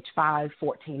 age 5,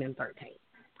 14, and 13.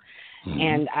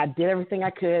 And I did everything I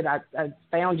could. I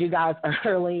found you guys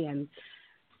early, and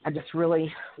I just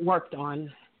really worked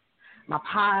on my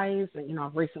pies. And,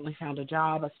 I've recently found a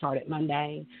job. I started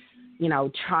Monday,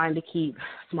 trying to keep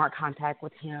smart contact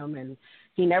with him. And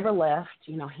he never left.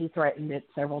 He threatened it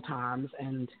several times.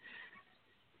 And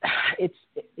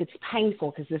it's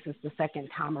painful because this is the second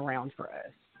time around for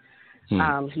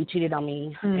us. He cheated on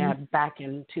me back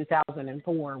in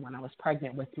 2004 when I was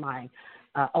pregnant with my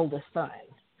oldest son.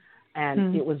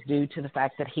 And it was due to the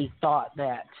fact that he thought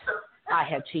that I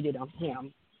had cheated on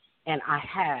him, and I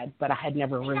had, but I had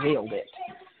never revealed it.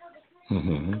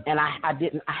 And I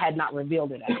had not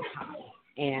revealed it at the time.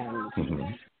 And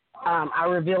I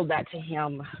revealed that to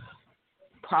him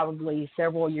probably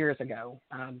several years ago.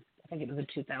 I think it was in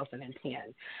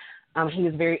 2010. He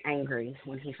was very angry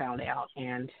when he found out,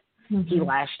 and he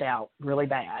lashed out really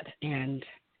bad. And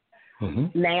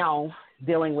now,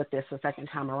 dealing with this the second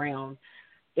time around,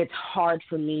 it's hard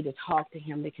for me to talk to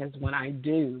him because when I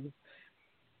do,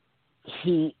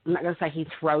 I'm not going to say he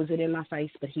throws it in my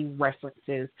face, but he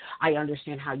references, I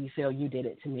understand how you feel, you did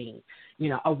it to me.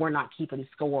 Oh, we're not keeping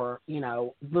score,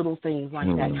 little things like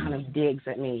that kind of digs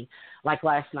at me. Like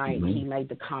last night, he made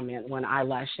the comment when I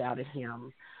lashed out at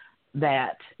him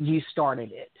that you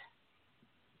started it.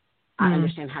 I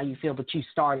understand how you feel, but you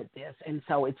started this. And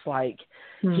so it's like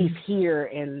he's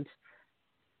here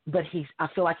but I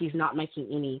feel like he's not making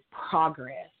any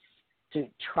progress to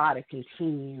try to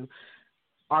continue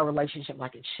our relationship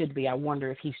like it should be. I wonder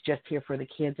if he's just here for the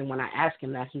kids. And when I ask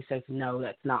him that, he says, no,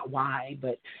 that's not why.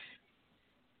 But,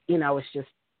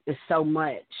 it's so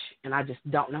much, and I just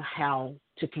don't know how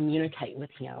to communicate with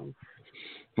him.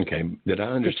 Okay. Did I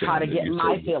understand? To try to get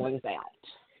my feelings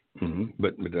out.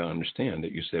 But did I understand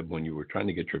that you said when you were trying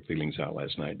to get your feelings out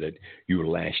last night that you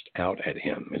lashed out at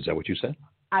him? Is that what you said?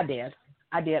 I did.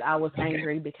 I was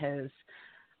angry because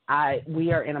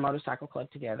we are in a motorcycle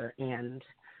club together, and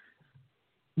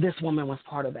this woman was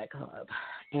part of that club.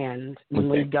 And when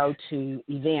we go to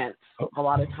events, a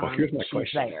lot of times she's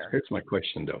there. Here's my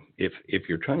question, though. If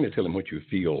you're trying to tell him what you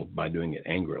feel by doing it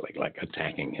angrily, like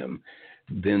attacking him,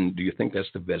 then do you think that's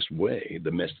the best way,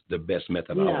 the best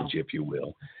methodology, if you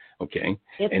will? Okay.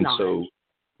 It's not. So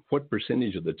what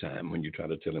percentage of the time when you try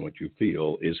to tell him what you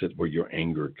feel is it where your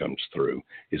anger comes through?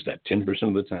 Is that 10%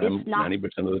 of the time, 90%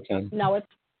 of the time? No, it's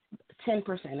 10%.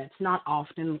 It's not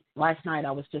often. Last night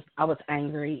I was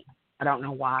angry. I don't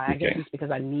know why. I guess it's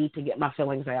because I need to get my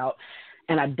feelings out,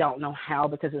 and I don't know how,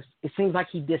 because it seems like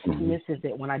he dismisses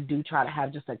it when I do try to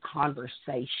have just a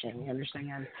conversation. You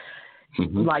understand?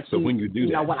 Like, so when you do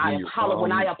that, when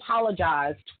I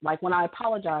apologized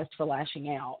for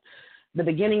lashing out, the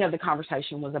beginning of the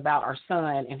conversation was about our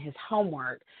son and his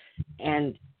homework,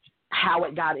 and how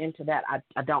it got into that,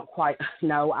 I don't quite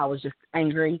know. I was just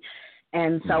angry.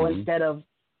 And so instead of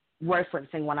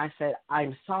referencing when I said,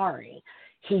 I'm sorry,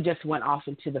 he just went off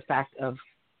into the fact of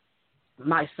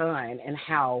my son and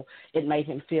how it made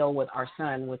him feel with our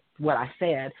son with what I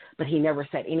said, but he never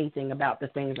said anything about the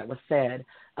things that was said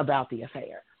about the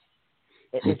affair.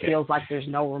 It feels like there's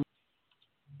no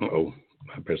remorse.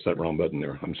 I pressed that wrong button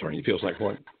there. I'm sorry. It feels like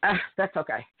what? That's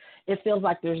okay. It feels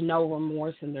like there's no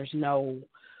remorse, and there's no,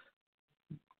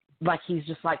 like, he's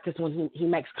just like, because when he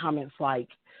makes comments like,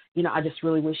 I just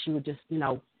really wish you would just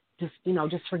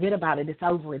forget about it. It's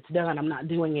over. It's done. I'm not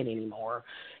doing it anymore.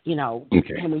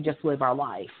 Can we just live our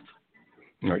life?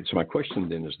 All right. So my question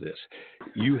then is this: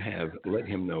 you have let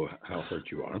him know how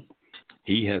hurt you are.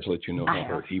 He has let you know how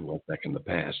hurt he was back in the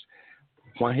past.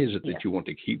 Why is it that you want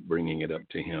to keep bringing it up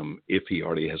to him if he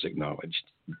already has acknowledged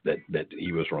that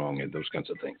he was wrong and those kinds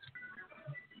of things?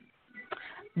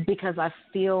 Because I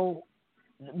feel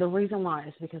the reason why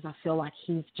is because I feel like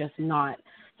he's not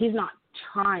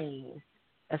trying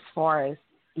as far as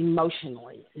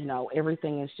emotionally.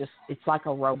 Everything is just, it's like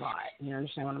a robot. You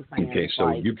understand what I'm saying? Okay, so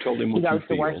like, you've told him what he goes you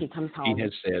feel. To work, he comes home. He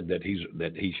has said that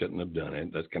he shouldn't have done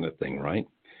it, that kind of thing, right?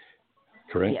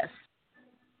 Correct? Yes.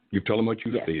 You've told him what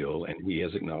you feel, and he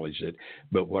has acknowledged it.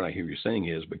 But what I hear you saying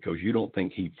is because you don't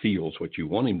think he feels what you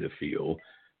want him to feel,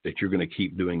 that you're going to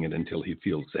keep doing it until he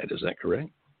feels that. Is that correct?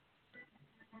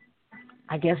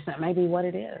 I guess that may be what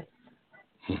it is.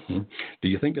 Mm-hmm. Do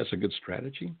you think that's a good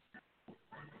strategy?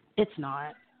 It's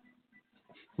not.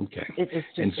 Okay. It's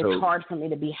just it's hard for me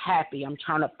to be happy. I'm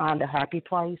trying to find a happy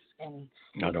place, and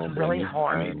it's really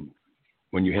hard.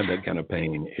 When you have that kind of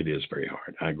pain, it is very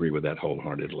hard. I agree with that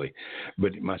wholeheartedly.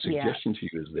 But my suggestion to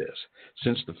you is this.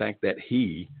 Since the fact that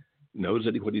he knows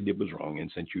that what he did was wrong, and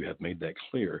since you have made that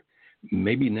clear,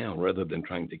 maybe now, rather than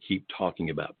trying to keep talking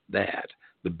about that,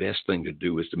 the best thing to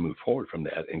do is to move forward from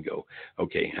that and go,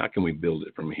 okay, how can we build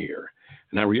it from here?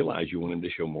 And I realize you want him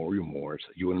to show more remorse.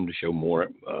 You want him to show more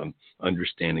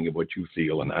understanding of what you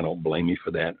feel, and I don't blame you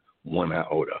for that one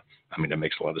iota. I mean, that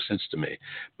makes a lot of sense to me.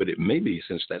 But it may be,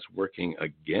 since that's working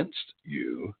against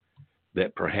you,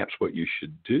 that perhaps what you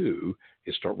should do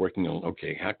is start working on,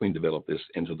 okay, how can we develop this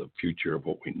into the future of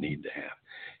what we need to have?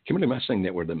 Kimberly, am I saying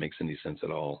that word that makes any sense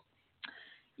at all?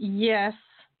 Yes,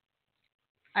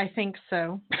 I think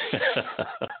so.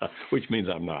 Which means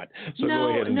I'm not. So go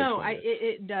ahead and explain it.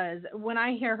 It does. When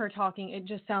I hear her talking, it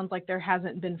just sounds like there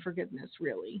hasn't been forgiveness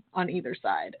really on either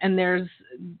side, and they're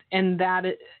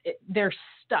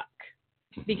stuck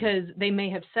because they may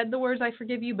have said the words "I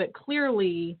forgive you," but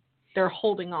clearly they're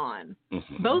holding on,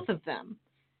 both of them,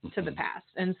 to the past,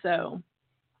 and so.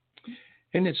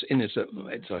 And it's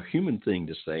a human thing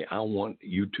to say, I want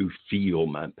you to feel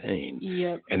my pain.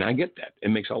 Yep. And I get that. It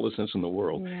makes all the sense in the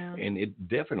world. Yeah. And it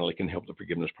definitely can help the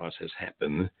forgiveness process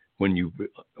happen when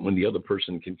the other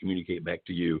person can communicate back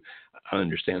to you, I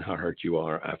understand how hurt you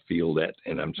are. I feel that,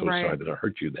 and I'm so sorry that I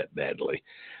hurt you that badly.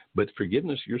 But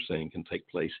forgiveness, you're saying, can take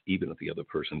place even if the other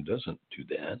person doesn't do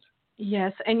that.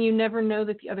 Yes, and you never know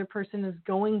that the other person is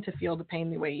going to feel the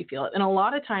pain the way you feel it. And a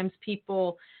lot of times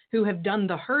people who have done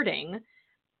the hurting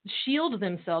shield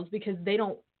themselves because they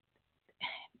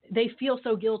feel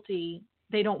so guilty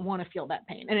they don't want to feel that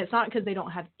pain. And it's not because they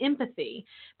don't have empathy,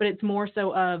 but it's more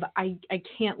so of I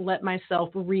can't let myself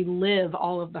relive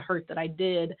all of the hurt that I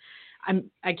did.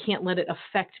 I can't let it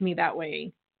affect me that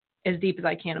way as deep as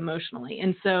I can emotionally.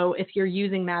 And so if you're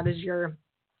using that as your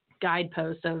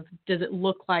guidepost of does it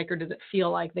look like or does it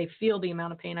feel like they feel the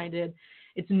amount of pain I did,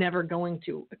 it's never going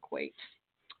to equate.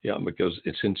 Yeah, because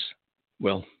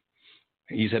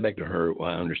he said back to her, well,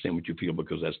 I understand what you feel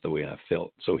because that's the way I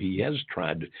felt. So he has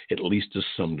tried, at least to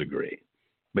some degree,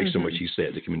 based on what she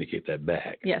said, to communicate that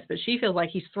back. Yes, but she feels like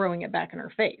he's throwing it back in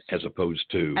her face. As opposed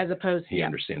to he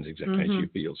understands exactly how she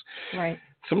feels. Right.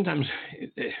 Sometimes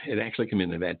it actually can be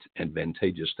an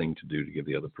advantageous thing to do to give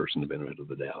the other person the benefit of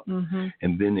the doubt.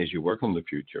 And then as you work on the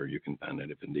future, you can find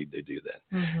out if indeed they do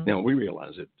that. Now, we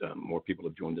realize that more people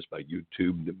have joined us by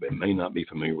YouTube that may not be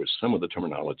familiar with some of the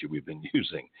terminology we've been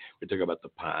using. We talk about the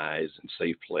pies and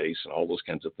safe place and all those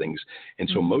kinds of things. And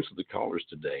so most of the callers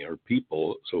today are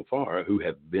people so far who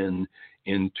have been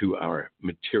into our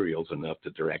materials enough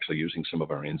that they're actually using some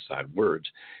of our inside words.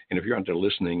 And if you're out there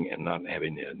listening and not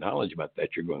having knowledge about that,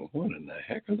 you're going, what in the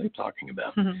heck are they talking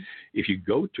about? If you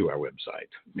go to our website,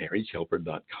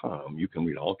 marriagehelper.com, you can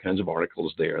read all kinds of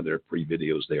articles there. There are free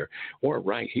videos there. Or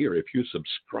right here, if you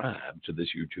subscribe to this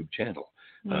YouTube channel,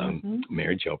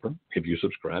 Marriage Helper, if you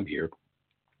subscribe here,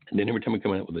 and then every time we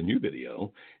come out with a new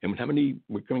video, and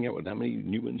we're coming out with how many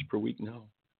new ones per week now?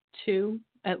 2.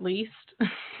 At least.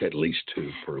 At least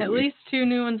 2 per week. At least 2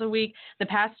 new ones a week. The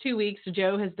past 2 weeks,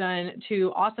 Joe has done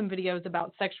 2 awesome videos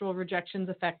about sexual rejection's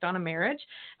effect on a marriage.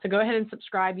 So go ahead and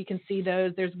subscribe. You can see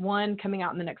those. There's one coming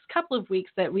out in the next couple of weeks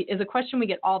that is a question we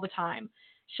get all the time.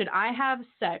 Should I have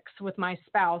sex with my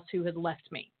spouse who has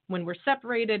left me? When we're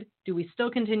separated, do we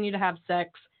still continue to have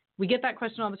sex? We get that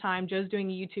question all the time. Joe's doing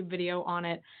a YouTube video on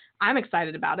it. I'm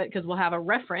excited about it because we'll have a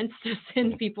reference to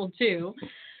send people to.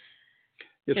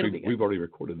 Yes, we've already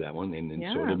recorded that one, and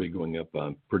so it'll be going up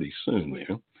pretty soon.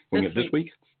 Going up this week?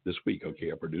 This week,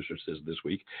 okay. Our producer says this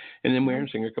week. And then we're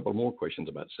answering a couple more questions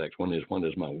about sex. One is,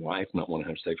 does my wife not want to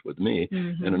have sex with me?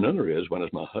 And another is, why does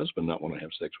my husband not want to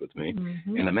have sex with me?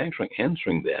 And I'm actually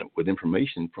answering that with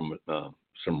information from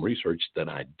some research that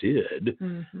I did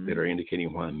that are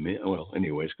indicating why men. Well,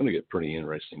 anyway, it's going to get pretty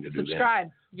interesting to do that. Subscribe.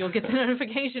 You'll get the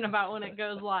notification about when it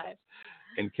goes live.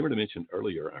 And Kimberly mentioned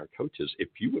earlier our coaches. If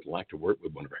you would like to work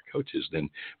with one of our coaches, then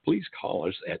please call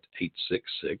us at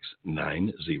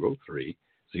 866-903-0990.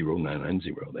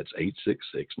 That's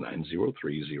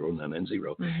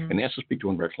 866-903-0990. And ask to speak to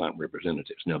one of our client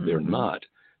representatives. Now, they're not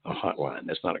a hotline.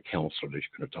 That's not a counselor that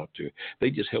you're going to talk to.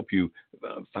 They just help you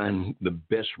find the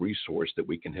best resource that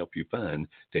we can help you find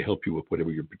to help you with whatever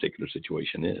your particular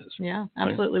situation is. Yeah,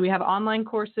 absolutely. Right? We have online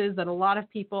courses that a lot of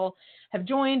people have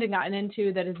joined and gotten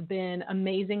into that has been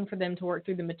amazing for them to work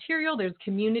through the material. There's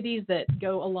communities that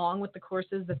go along with the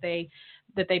courses that they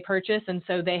purchase, and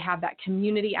so they have that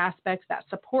community aspect, that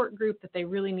support group that they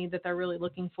really need, that they're really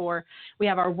looking for. We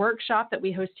have our workshop that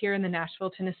we host here in the Nashville,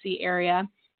 Tennessee area.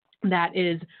 That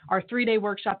is our 3-day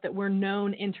workshop that we're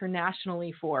known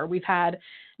internationally for. We've had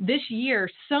this year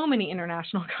so many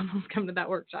international couples come to that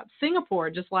workshop. Singapore,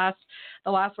 the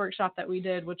last workshop that we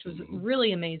did, which was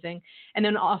really amazing. And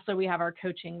then also we have our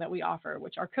coaching that we offer,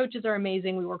 which our coaches are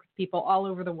amazing. We work with people all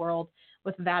over the world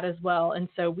with that as well. And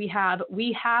so we have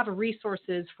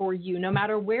resources for you, no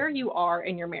matter where you are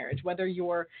in your marriage, whether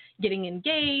you're getting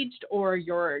engaged or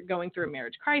you're going through a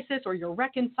marriage crisis or you're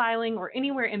reconciling or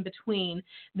anywhere in between,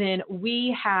 then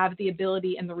we have the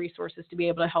ability and the resources to be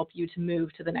able to help you to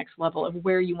move to the next level of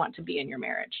where you want to be in your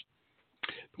marriage.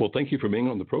 Well, thank you for being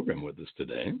on the program with us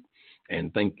today.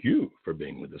 And thank you for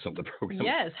being with us on the program.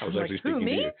 Yes. I was actually speaking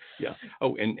to you. Yeah.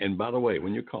 Oh, and by the way,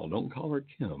 when you call, don't call her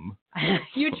Kim.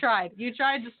 You tried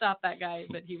to stop that guy,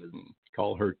 but he was.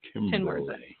 Call her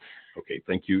Kimberly. Okay,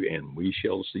 thank you. And we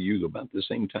shall see you about the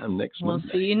same time next Monday.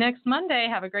 We'll see you next Monday.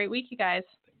 Have a great week, you guys.